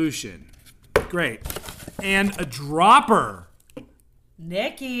solution. Great. And a dropper.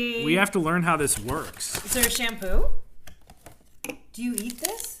 Nikki. We have to learn how this works. Is there a shampoo? Do you eat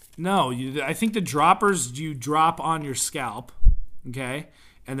this? No, I think the droppers you drop on your scalp, okay?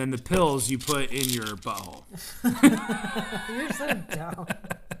 And then the pills you put in your butthole. You're so dumb.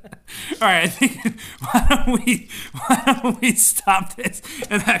 All right, I think why don't we stop this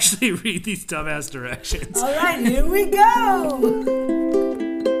and actually read these dumbass directions? All right, here we go.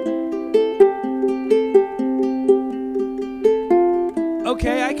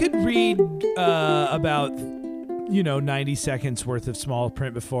 Okay, I could read about 90 seconds worth of small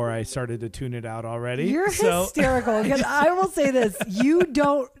print before I started to tune it out already. You're hysterical because I will say this.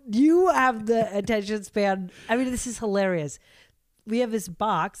 You have the attention span. I mean, this is hilarious. We have this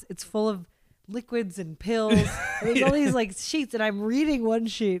box. It's full of liquids and pills. And there's all these sheets, and I'm reading one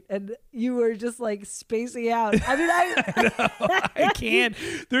sheet, and you were just spacing out. I mean, I can't.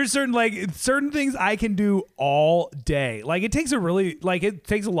 There's certain things I can do all day. It takes it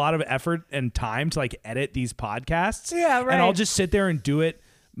takes a lot of effort and time to edit these podcasts. Yeah, right. And I'll just sit there and do it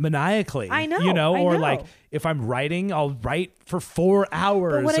maniacally. I know. Or I know. if I'm writing, I'll write for 4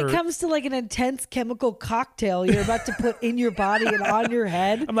 hours. But when it comes to an intense chemical cocktail you're about to put in your body and on your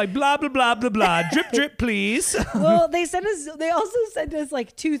head, I'm like blah blah blah blah blah. Drip drip, please. Well, they also sent us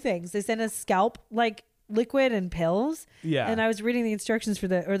 2 things. They sent us scalp liquid and pills. Yeah. And I was reading the instructions for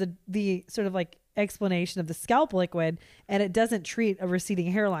the sort of explanation of the scalp liquid, and it doesn't treat a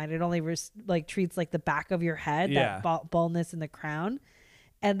receding hairline. It only treats the back of your head, that baldness in the crown.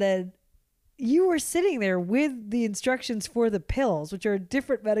 And then you were sitting there with the instructions for the pills, which are a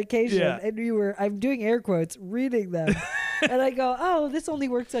different medication. Yeah. And I'm doing air quotes, reading them. And I go, oh, this only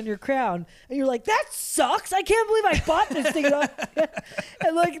works on your crown. And you're like, that sucks. I can't believe I bought this thing.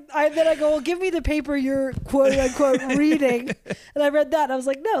 And then I go, well, give me the paper you're quote unquote reading. And I read that. And I was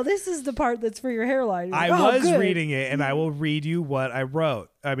like, no, this is the part that's for your hairline. Like, I was good. reading it, and I will read you what I wrote.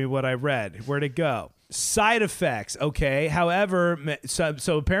 What I read. Where'd it go? Side effects, okay. However,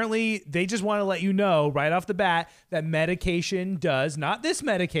 so apparently they just want to let you know right off the bat that medication does, not this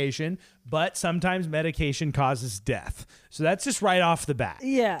medication, but sometimes medication causes death. So that's just right off the bat.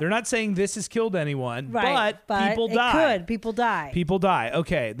 Yeah. They're not saying this has killed anyone, Right, but people it die. could. People die. People die.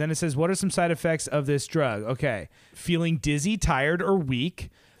 Okay. Then it says, what are some side effects of this drug? Okay. Feeling dizzy, tired, or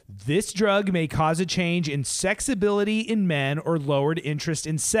weak. This drug may cause a change in sex ability in men or lowered interest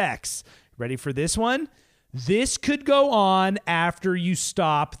in sex. Ready for this one? This could go on after you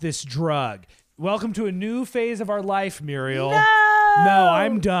stop this drug. Welcome to a new phase of our life, Muriel. No,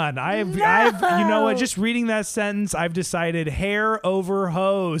 I'm done. I've you know what? Just reading that sentence, I've decided hair over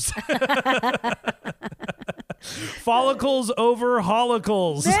hose. Follicles over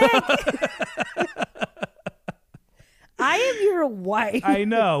hollicles. I am your wife. I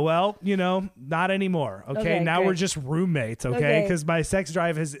know. Well, not anymore. Okay. Now great. we're just roommates. Okay. Because my sex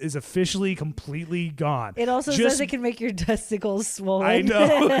drive is officially completely gone. It also says it can make your testicles swollen. I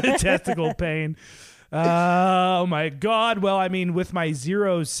know. Testicle pain. Oh my God. Well, with my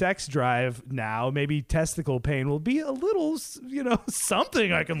 0 sex drive now, maybe testicle pain will be a little,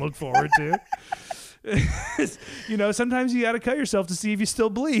 something I can look forward to. Sometimes you got to cut yourself to see if you still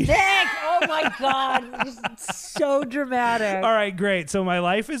bleed. Nick! Oh my God. So dramatic. All right, great. So my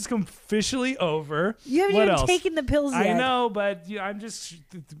life is officially over. You haven't What even else? taken the pills yet. I know, but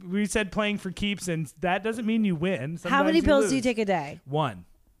we said playing for keeps, and that doesn't mean you win. How Sometimes many you pills do you lose. take a day? 1.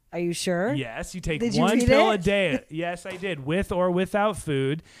 Are you sure? Yes, you take Did you one read pill it? a day. Yes, I did, with or without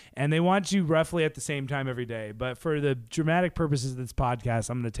food, and they want you roughly at the same time every day. But for the dramatic purposes of this podcast,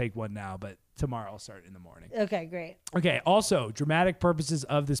 I'm going to take one now, but tomorrow I'll start in the morning. Okay, great. Okay, also, dramatic purposes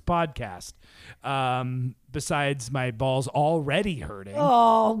of this podcast, besides my balls already hurting.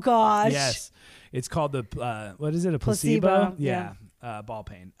 Oh gosh. Yes, it's called the, what is it, a placebo? Placebo, Ball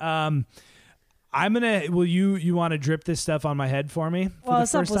pain. I'm gonna. Will you want to drip this stuff on my head for me? For Well, the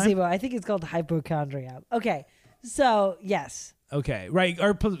it's not first time? placebo. I think it's called hypochondria. Okay, so yes. Okay, right.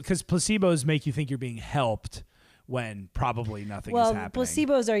 Or because placebos make you think you're being helped when probably nothing is Well, happening.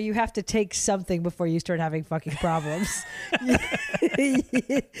 placebos are you have to take something before you start having fucking problems.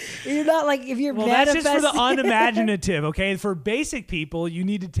 You're not like if you're Well, that's just for the manifesting- unimaginative, okay? For basic people, you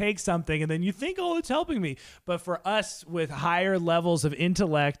need to take something and then you think, oh, it's helping me. But for us with higher levels of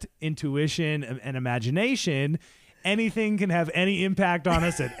intellect, intuition, and imagination, anything can have any impact on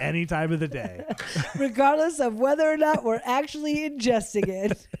us at any time of the day. regardless of whether or not we're actually ingesting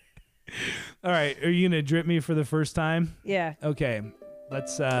it. All right, are you going to drip me for the first time? Yeah. Okay,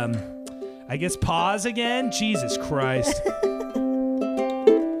 let's, I guess, pause again. Jesus Christ.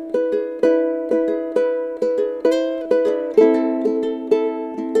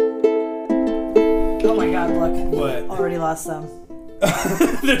 Oh my God! Look, What? already lost some.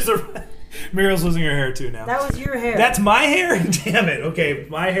 There's a... Muriel's losing her hair too now. That was your hair. That's my hair? Damn it. Okay,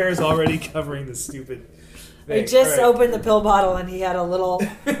 my hair is already covering the stupid We thing. just All right. opened the pill bottle and he had a little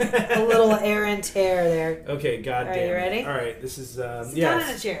errant hair there. Okay, goddamn. All right, you ready? All right, this is, Sit down in a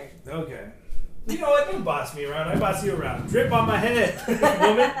yes. chair. Okay. You know what? Don't boss me around. I boss you around. Drip on my head,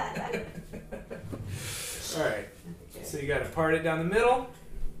 woman. All right. So you got to part it down the middle.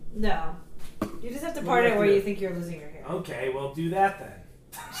 No, you just have to What part do I it where do? you think you're losing your hair. Okay, well, do that then.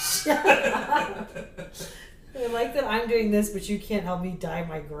 I like that I'm doing this, but you can't help me dye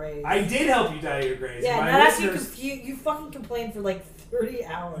my grays. I did help you dye your grays. Yeah, My not after listeners, you fucking complained for like 30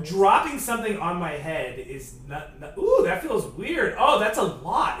 hours. dropping something on my head is not. Ooh, that feels weird. Oh, that's a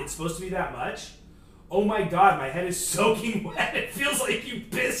lot. It's supposed to be that much? Oh my God, my head is soaking wet. It feels like you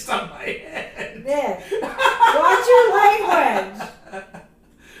pissed on my head. Nick, watch your language.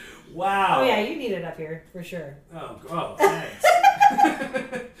 Wow. Oh yeah, you need it up here for sure. Oh, thanks.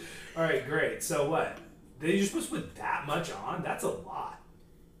 All right, great. So what? You're supposed to put that much on? That's a lot.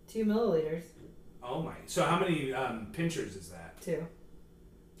 2 milliliters. Oh my. So how many pinchers is that? 2.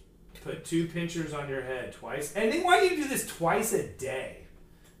 Put 2 pinchers on your head twice. And then why do you do this twice a day?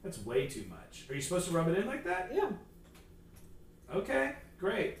 That's way too much. Are you supposed to rub it in like that? Yeah. Okay,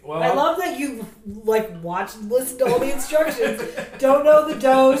 great. Well, I love that you like watch and listen to all the instructions. Don't know the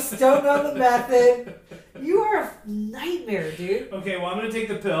dose. Don't know the method. You are a nightmare, dude. Okay, well, I'm going to take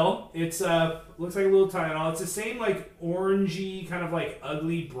the pill. It's looks like a little Tylenol. It's the same, like, orangey, kind of, like,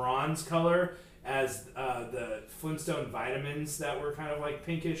 ugly bronze color as the Flintstone vitamins that were kind of, like,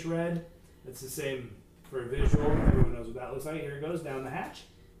 pinkish red. It's the same for visual. Everyone knows what that looks like. Here it goes, down the hatch.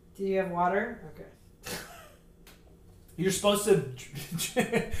 Do you have water? Okay. You're supposed to...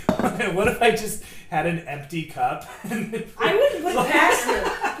 What if I just had an empty cup? I wouldn't put it past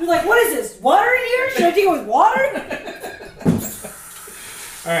you. You're like, what is this? Water in here? Should I take it with water?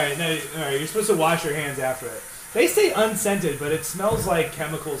 All right, you're supposed to wash your hands after it. They say unscented, but it smells like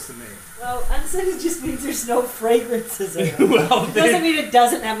chemicals to me. Well, unscented just means there's no fragrances in it. Well, It doesn't mean it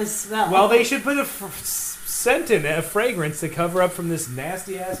doesn't have a smell. Well, they should put a scent in it, a fragrance to cover up from this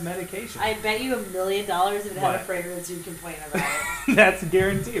nasty ass medication. I bet you $1 million if it had a What? fragrance, you'd complain about it. That's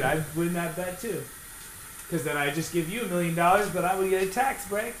guaranteed. I'd win that bet too. Because then I just give you $1 million, but I would get a tax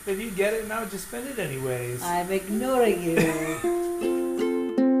break. Then you get it, and I would just spend it anyways. I'm ignoring you.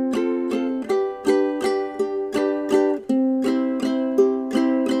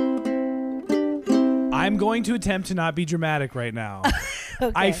 I'm going to attempt to not be dramatic right now.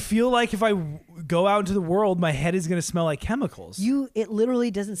 Okay. I feel like if I go out into the world, my head is going to smell like chemicals. It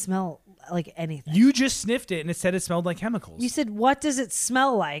literally doesn't smell like anything. You just sniffed it, and it said it smelled like chemicals. You said, what does it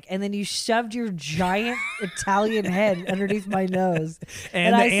smell like? And then you shoved your giant Italian head underneath my nose.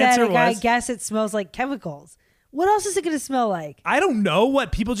 And I the said, answer I was- guess it smells like chemicals. What else is it going to smell like? I don't know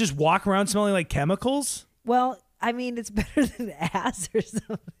what people just walk around smelling like chemicals. Well, I mean, it's better than ass or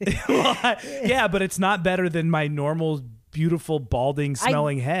something. Well, yeah, but it's not better than my normal, beautiful, balding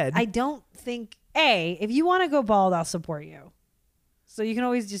smelling head. I don't think, if you want to go bald, I'll support you. So you can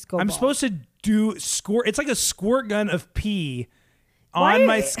always just go I'm bald. supposed to do squirt. It's like a squirt gun of pee Why- on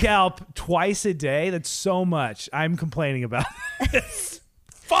my scalp twice a day. That's so much. I'm complaining about this.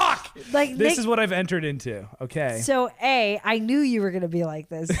 Fuck. Like, This Nick- is what I've entered into. Okay. So, I knew you were going to be like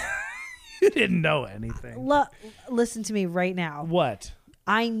this. You didn't know anything. Listen to me right now. What?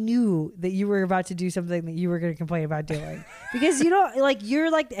 I knew that you were about to do something that you were going to complain about doing because you don't like, you're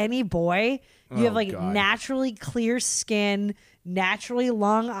like any boy. You have like God. naturally clear skin, naturally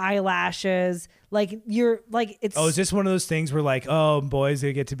long eyelashes. Like you're like, it's. Oh, is this one of those things where like, oh, boys,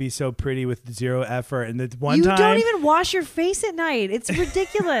 they get to be so pretty with zero effort, and the one you time don't even wash your face at night. It's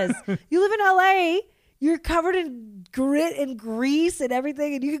ridiculous. You live in LA. You're covered in grit and grease and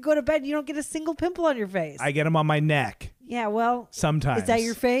everything, and you can go to bed and you don't get a single pimple on your face. I get them on my neck yeah, well, sometimes. is that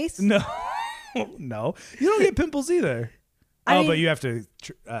your face? No, no, you don't get pimples either. I mean, but you have to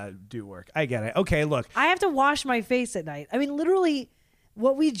do work. I get it. Okay, look. I have to wash my face at night. I mean, literally,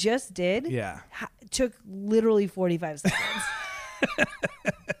 what we just did Yeah. took literally 45 seconds.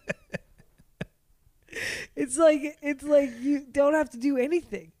 It's like you don't have to do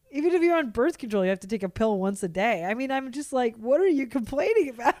anything. Even if you're on birth control, you have to take a pill once a day. I mean, I'm just like, what are you complaining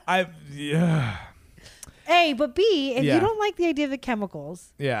about? Yeah. A, but B, if Yeah. you don't like the idea of the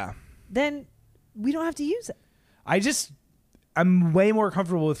chemicals, Yeah. then we don't have to use it. I'm way more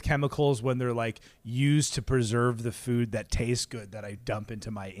comfortable with chemicals when they're like used to preserve the food that tastes good that I dump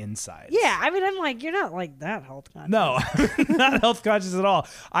into my insides. Yeah, I mean, I'm like, you're not like that health conscious. No, not health conscious at all.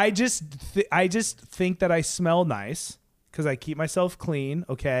 I just think that I smell nice because I keep myself clean,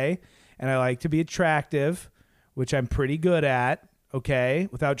 okay? And I like to be attractive, which I'm pretty good at, okay?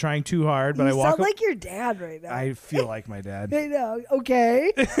 Without trying too hard, but You I walk sound like your dad right now. I feel like my dad. I know.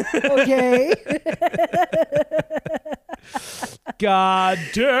 Okay. Okay. God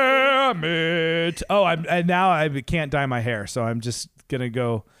damn it. Oh, and now I can't dye my hair, so I'm just going to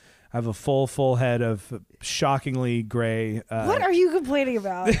go. I have a full head of shockingly gray. What are you complaining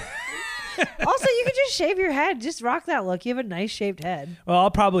about? Also, you could just shave your head. Just rock that look. You have a nice shaped head. Well,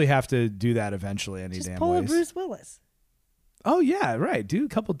 I'll probably have to do that eventually any Just damn pull a ways. Bruce Willis. Oh, yeah, right. Do a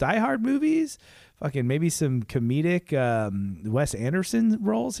couple Die Hard movies. Fucking maybe some comedic Wes Anderson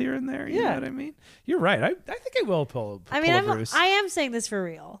roles here and there. You know Yeah. what I mean? You're right. I think I will pull I mean, a Bruce. I am saying this for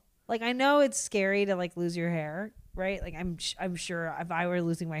real. Like, I know it's scary to like lose your hair, right? Like, I'm sure if I were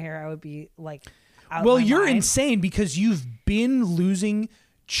losing my hair, I would be like, out Well, my you're mind. insane because you've been losing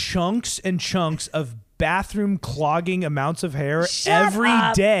chunks and chunks of bathroom clogging amounts of hair Shut every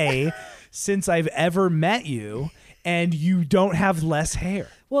up. day since I've ever met you, and you don't have less hair.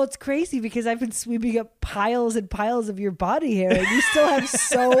 Well, it's crazy because I've been sweeping up piles and piles of your body hair, and you still have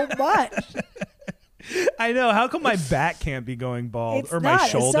so much. I know. How come my back can't be going bald It's or not. my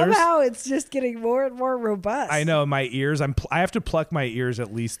shoulders? Somehow it's just getting more and more robust. I know my ears. I have to pluck my ears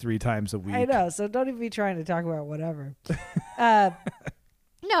at least 3 times a week. I know. So don't even be trying to talk about whatever.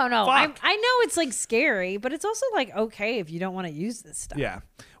 No. Fuck. I know it's like scary, but it's also like okay if you don't want to use this stuff. Yeah.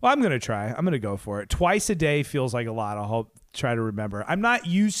 Well, I'm gonna try. I'm gonna go for it. Twice a day feels like a lot. I'll try to remember. I'm not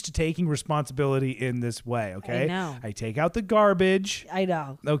used to taking responsibility in this way. Okay. I know. I take out the garbage. I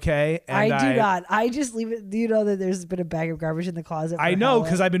know. Okay. And I do not. I just leave it. Do you know that there's been a bag of garbage in the closet? I for know how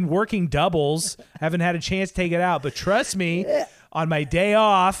because long? I've been working doubles. Haven't had a chance to take it out. But trust me, on my day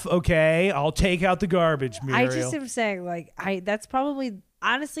off, okay, I'll take out the garbage, Muriel. I just am saying, like, that's probably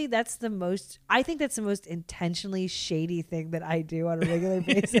honestly, that's the most. I think that's the most intentionally shady thing that I do on a regular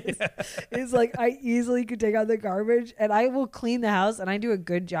basis. Is like I easily could take out the garbage, and I will clean the house, and I do a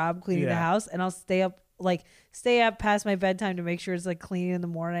good job cleaning the Yeah. house, and I'll stay up past my bedtime to make sure it's like clean in the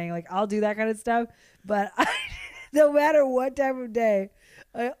morning. Like I'll do that kind of stuff, but no matter what time of day,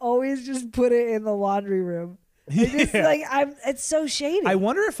 I always just put it in the laundry room. I just it's so shady. I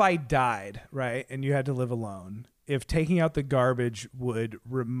wonder if I died, right, and you had to live alone, if taking out the garbage would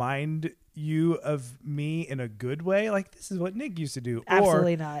remind you of me in a good way, like this is what Nick used to do,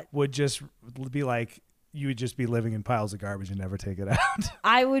 Absolutely or not. would just be like you would just be living in piles of garbage and never take it out.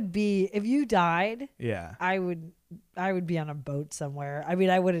 I would be if you died. Yeah. I would be on a boat somewhere. I mean,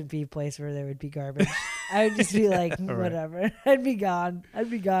 I wouldn't be a place where there would be garbage. I would just be like, whatever. I'd be gone,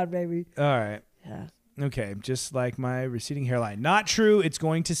 baby. All right. Yeah. Okay, just like my receding hairline. Not true. It's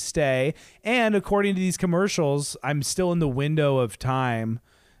going to stay. And according to these commercials, I'm still in the window of time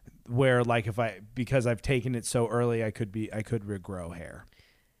where, like, because I've taken it so early, I could regrow hair.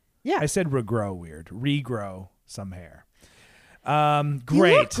 Yeah. I said regrow some hair. You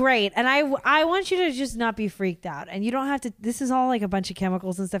Great. look great. And I want you to just not be freaked out. And you don't have to, this is all like a bunch of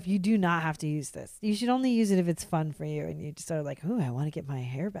chemicals and stuff. You do not have to use this. You should only use it if it's fun for you. And you just are like, oh, I want to get my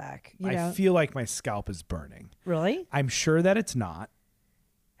hair back. You know? I feel like my scalp is burning. Really? I'm sure that it's not.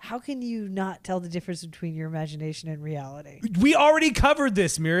 How can you not tell the difference between your imagination and reality? We already covered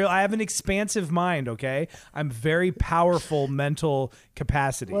this, Muriel. I have an expansive mind, okay? I'm very powerful mental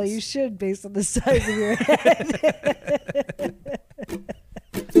capacities. Well, you should based on the size of your head.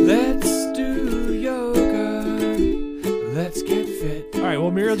 Let's do yoga. Let's get fit. All right, well,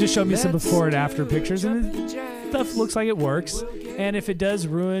 Well, Muriel just showed me some before and after pictures, and stuff looks like it works. And if it does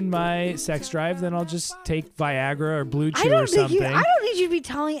ruin my sex drive, then I'll just take Viagra or Blue Chew or something. I don't need you to be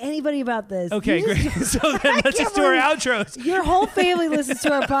telling anybody about this. Okay, great. So then let's just do our outros. Your whole family listens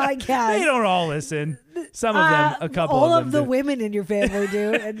to our podcast. They don't all listen. Some of them, a couple all of them the do. women in your family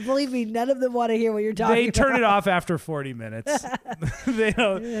do, and believe me, none of them want to hear what you're talking They about. turn it off after 40 minutes. They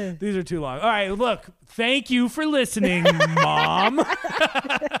don't. These are too long. All right, look. Thank you for listening, Mom. All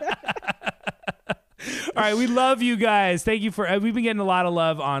right, we love you guys. Thank you for. We've been getting a lot of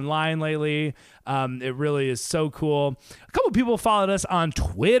love online lately. It really is so cool. A couple people followed us on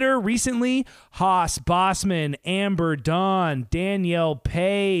Twitter recently. Haas Bossman, Amber Dawn, Danielle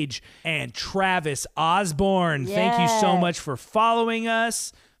Page, and Travis Osborne. Thank you so much for following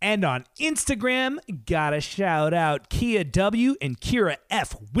us. And on Instagram, gotta shout out Kia W and Kira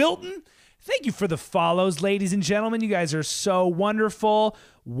F. Wilton. Thank you for the follows, ladies and gentlemen. You guys are so wonderful.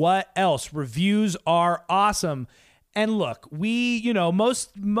 What else? Reviews are awesome. And look,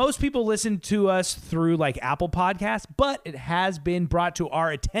 most people listen to us through like Apple Podcasts, but it has been brought to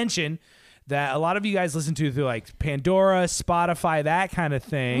our attention that a lot of you guys listen to through like Pandora, Spotify, that kind of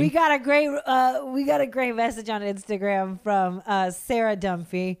thing. We got a great message on Instagram from Sarah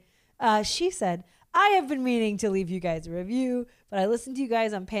Dunphy. She said, "I have been meaning to leave you guys a review, but I listened to you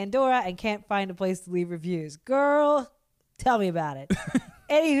guys on Pandora and can't find a place to leave reviews. Girl, tell me about it."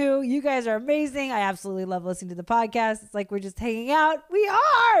 Anywho, you guys are amazing. I absolutely love listening to the podcast. It's like we're just hanging out. We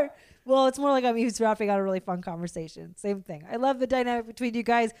are. Well, it's more like I'm eavesdropping on a really fun conversation. Same thing. I love the dynamic between you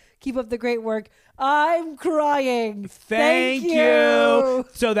guys. Keep up the great work. I'm crying. Thank you.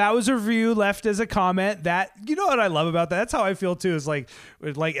 So that was a review left as a comment. That, you know what I love about that? That's how I feel too. Is like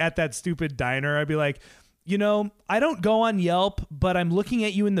at that stupid diner, I'd be like, I don't go on Yelp, but I'm looking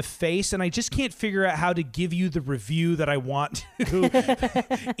at you in the face and I just can't figure out how to give you the review that I want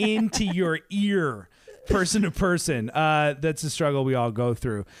to into your ear, person to person. That's a struggle we all go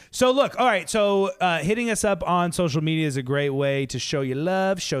through. So look, all right. So hitting us up on social media is a great way to show you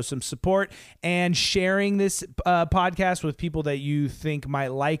love, show some support, and sharing this podcast with people that you think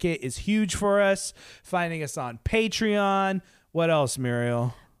might like it is huge for us. Finding us on Patreon. What else,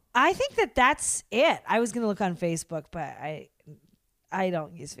 Muriel? I think that's it. I was going to look on Facebook, but I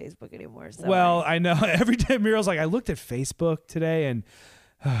don't use Facebook anymore. So well, I know every day Muriel's like, I looked at Facebook today and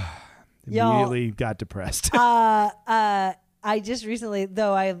immediately got depressed. I just recently,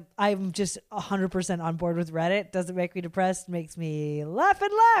 though I'm just 100% on board with Reddit. Doesn't make me depressed. Makes me laugh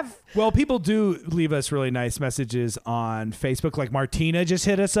and laugh. Well, people do leave us really nice messages on Facebook. Like Martina just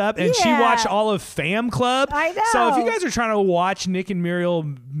hit us up and she watched all of Fam Club. I know. So if you guys are trying to watch Nick and Muriel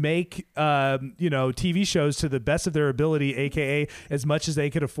make, TV shows to the best of their ability, AKA as much as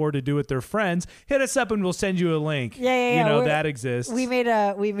they could afford to do with their friends, hit us up and we'll send you a link. Yeah. That exists. We made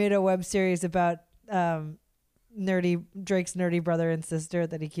a web series about, Drake's nerdy brother and sister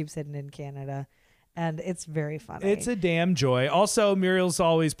that he keeps hidden in Canada, and it's very funny. It's a damn joy. Also, Muriel's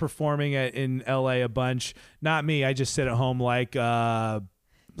always performing in LA a bunch. Not me. I just sit at home like an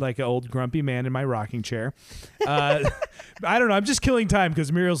old grumpy man in my rocking chair. I don't know. I'm just killing time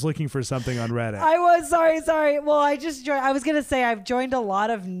because Muriel's looking for something on Reddit. I was sorry. Well, I just joined. I was gonna say I've joined a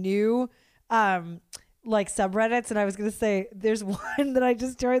lot of new subreddits, and I was gonna say there's one that I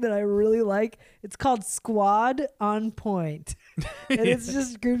just joined that I really like. It's called Squad on Point, and it's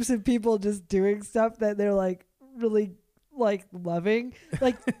just groups of people just doing stuff that they're like really like loving,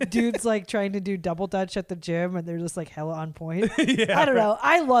 like dudes like trying to do double dutch at the gym, and they're just like hella on point. I don't know.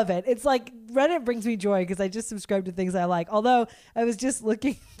 I love it. It's like Reddit brings me joy because I just subscribe to things I like. Although I was just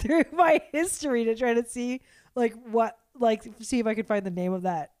looking through my history to try to see see if I could find the name of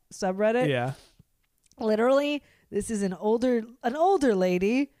that subreddit. Yeah. Literally, this is an older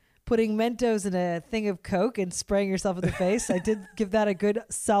lady putting Mentos in a thing of Coke and spraying herself in the face. I did give that a good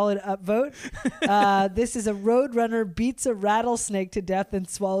solid upvote. This is a roadrunner beats a rattlesnake to death and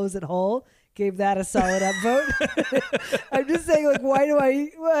swallows it whole. Gave that a solid upvote. I'm just saying, like, why do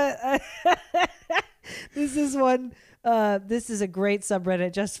I? This is one. This is a great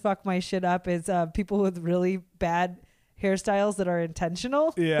subreddit. Just fuck my shit up. It's people with really bad hairstyles that are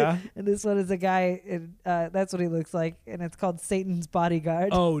intentional. Yeah. And this one is a guy, and that's what he looks like, and it's called Satan's Bodyguard.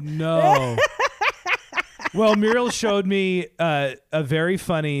 Oh no. Well, Muriel showed me a very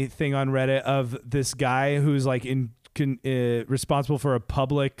funny thing on Reddit of this guy who's like responsible for a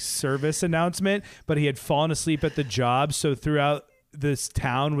public service announcement, but he had fallen asleep at the job, so throughout this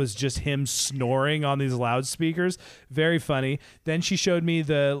town was just him snoring on these loudspeakers. Very funny. Then she showed me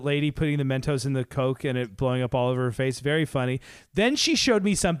the lady putting the Mentos in the Coke and it blowing up all over her face. Very funny. Then she showed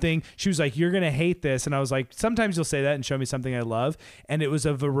me something. She was like, "You're going to hate this." And I was like, sometimes you'll say that and show me something I love. And it was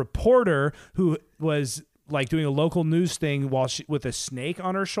of a reporter who was like doing a local news thing while with a snake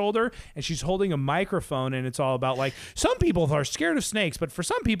on her shoulder, and she's holding a microphone, and it's all about like, some people are scared of snakes, but for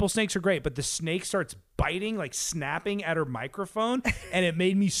some people snakes are great. But the snake starts biting, like snapping at her microphone, and it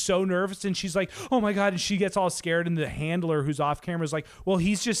made me so nervous. And she's like, "Oh my God," and she gets all scared, and the handler who's off camera is like, "Well,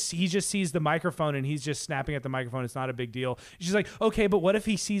 he just sees the microphone and he's just snapping at the microphone. It's not a big deal." And she's like, "Okay, but what if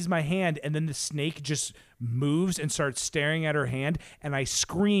he sees my hand?" And then the snake just moves and starts staring at her hand, and I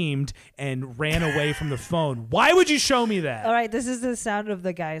screamed and ran away from the phone. Why would you show me that? All right, this is the sound of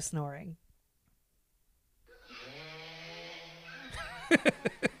the guy snoring.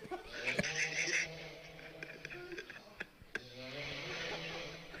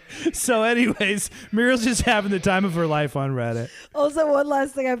 So anyways, Muriel's just having the time of her life on Reddit. Also, one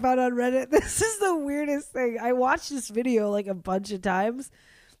last thing I found on Reddit. This is the weirdest thing. I watched this video like a bunch of times.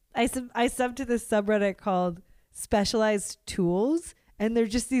 I subbed to this subreddit called Specialized Tools, and they're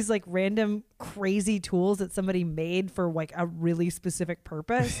just these like random crazy tools that somebody made for like a really specific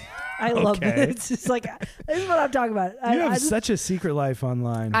purpose. I love it. It's just like, this is what I'm talking about. You have such a secret life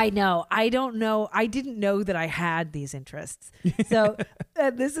online. I know. I don't know. I didn't know that I had these interests. So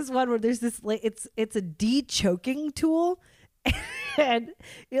this is one where there's this, it's a de-choking tool, and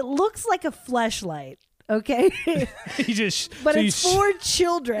it looks like a fleshlight. Okay. But it's for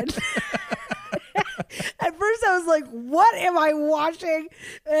children. At first I was like, what am I watching?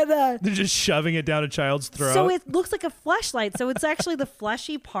 And they're just shoving it down a child's throat. So it looks like a fleshlight. So it's actually the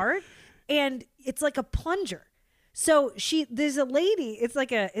fleshy part, and it's like a plunger. So there's a lady, it's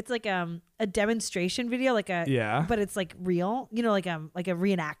like a demonstration video, but it's like real, like a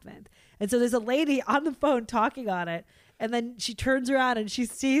reenactment. And so there's a lady on the phone talking on it, and then she turns around and she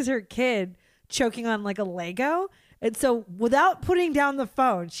sees her kid choking on like a Lego. And so without putting down the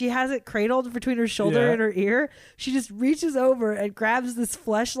phone, she has it cradled between her shoulder and her ear. She just reaches over and grabs this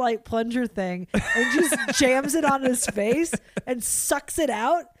fleshlight plunger thing and just jams it on his face and sucks it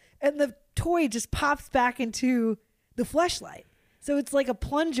out. And the toy just pops back into the fleshlight. So it's like a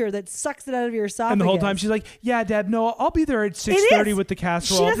plunger that sucks it out of your esophagus. And the whole time she's like, "Yeah, Dad, no, I'll be there at 6:30 with the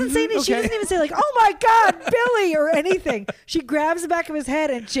casserole." She doesn't say anything. Okay. She doesn't even say like, "Oh my God, Billy," or anything. She grabs the back of his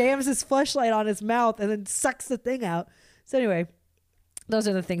head and jams his fleshlight on his mouth and then sucks the thing out. So anyway, those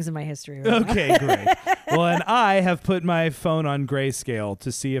are the things in my history. Right okay, great. Well, and I have put my phone on grayscale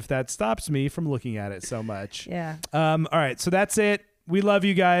to see if that stops me from looking at it so much. Yeah. All right, so that's it. We love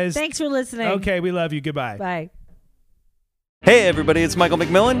you guys. Thanks for listening. Okay, we love you. Goodbye. Bye. Hey everybody, it's Michael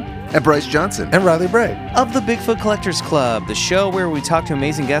McMillan and Bryce Johnson and Riley Bray of the Bigfoot Collectors Club, the show where we talk to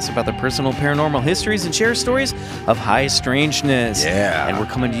amazing guests about their personal paranormal histories and share stories of high strangeness. Yeah. And we're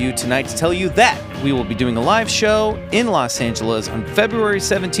coming to you tonight to tell you that we will be doing a live show in Los Angeles on February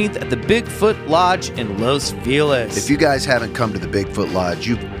 17th at the Bigfoot Lodge in Los Feliz. If you guys haven't come to the Bigfoot Lodge,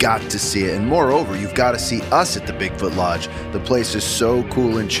 you've got to see it. And moreover, you've got to see us at the Bigfoot Lodge. The place is so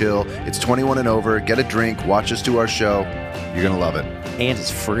cool and chill. It's 21 and over. Get a drink. Watch us do our show. You're going to love it. And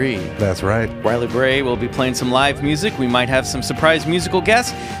it's free. That's right. Riley Bray will be playing some live music. We might have some surprise musical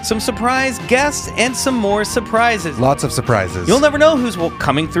guests, some surprise guests, and some more surprises. Lots of surprises. You'll never know who's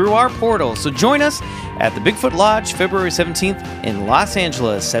coming through our portal. So join us at the Bigfoot Lodge, February 17th in Los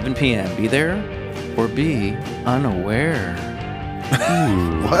Angeles, 7 p.m. Be there or be unaware.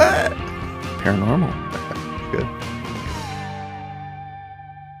 What? Paranormal. Good.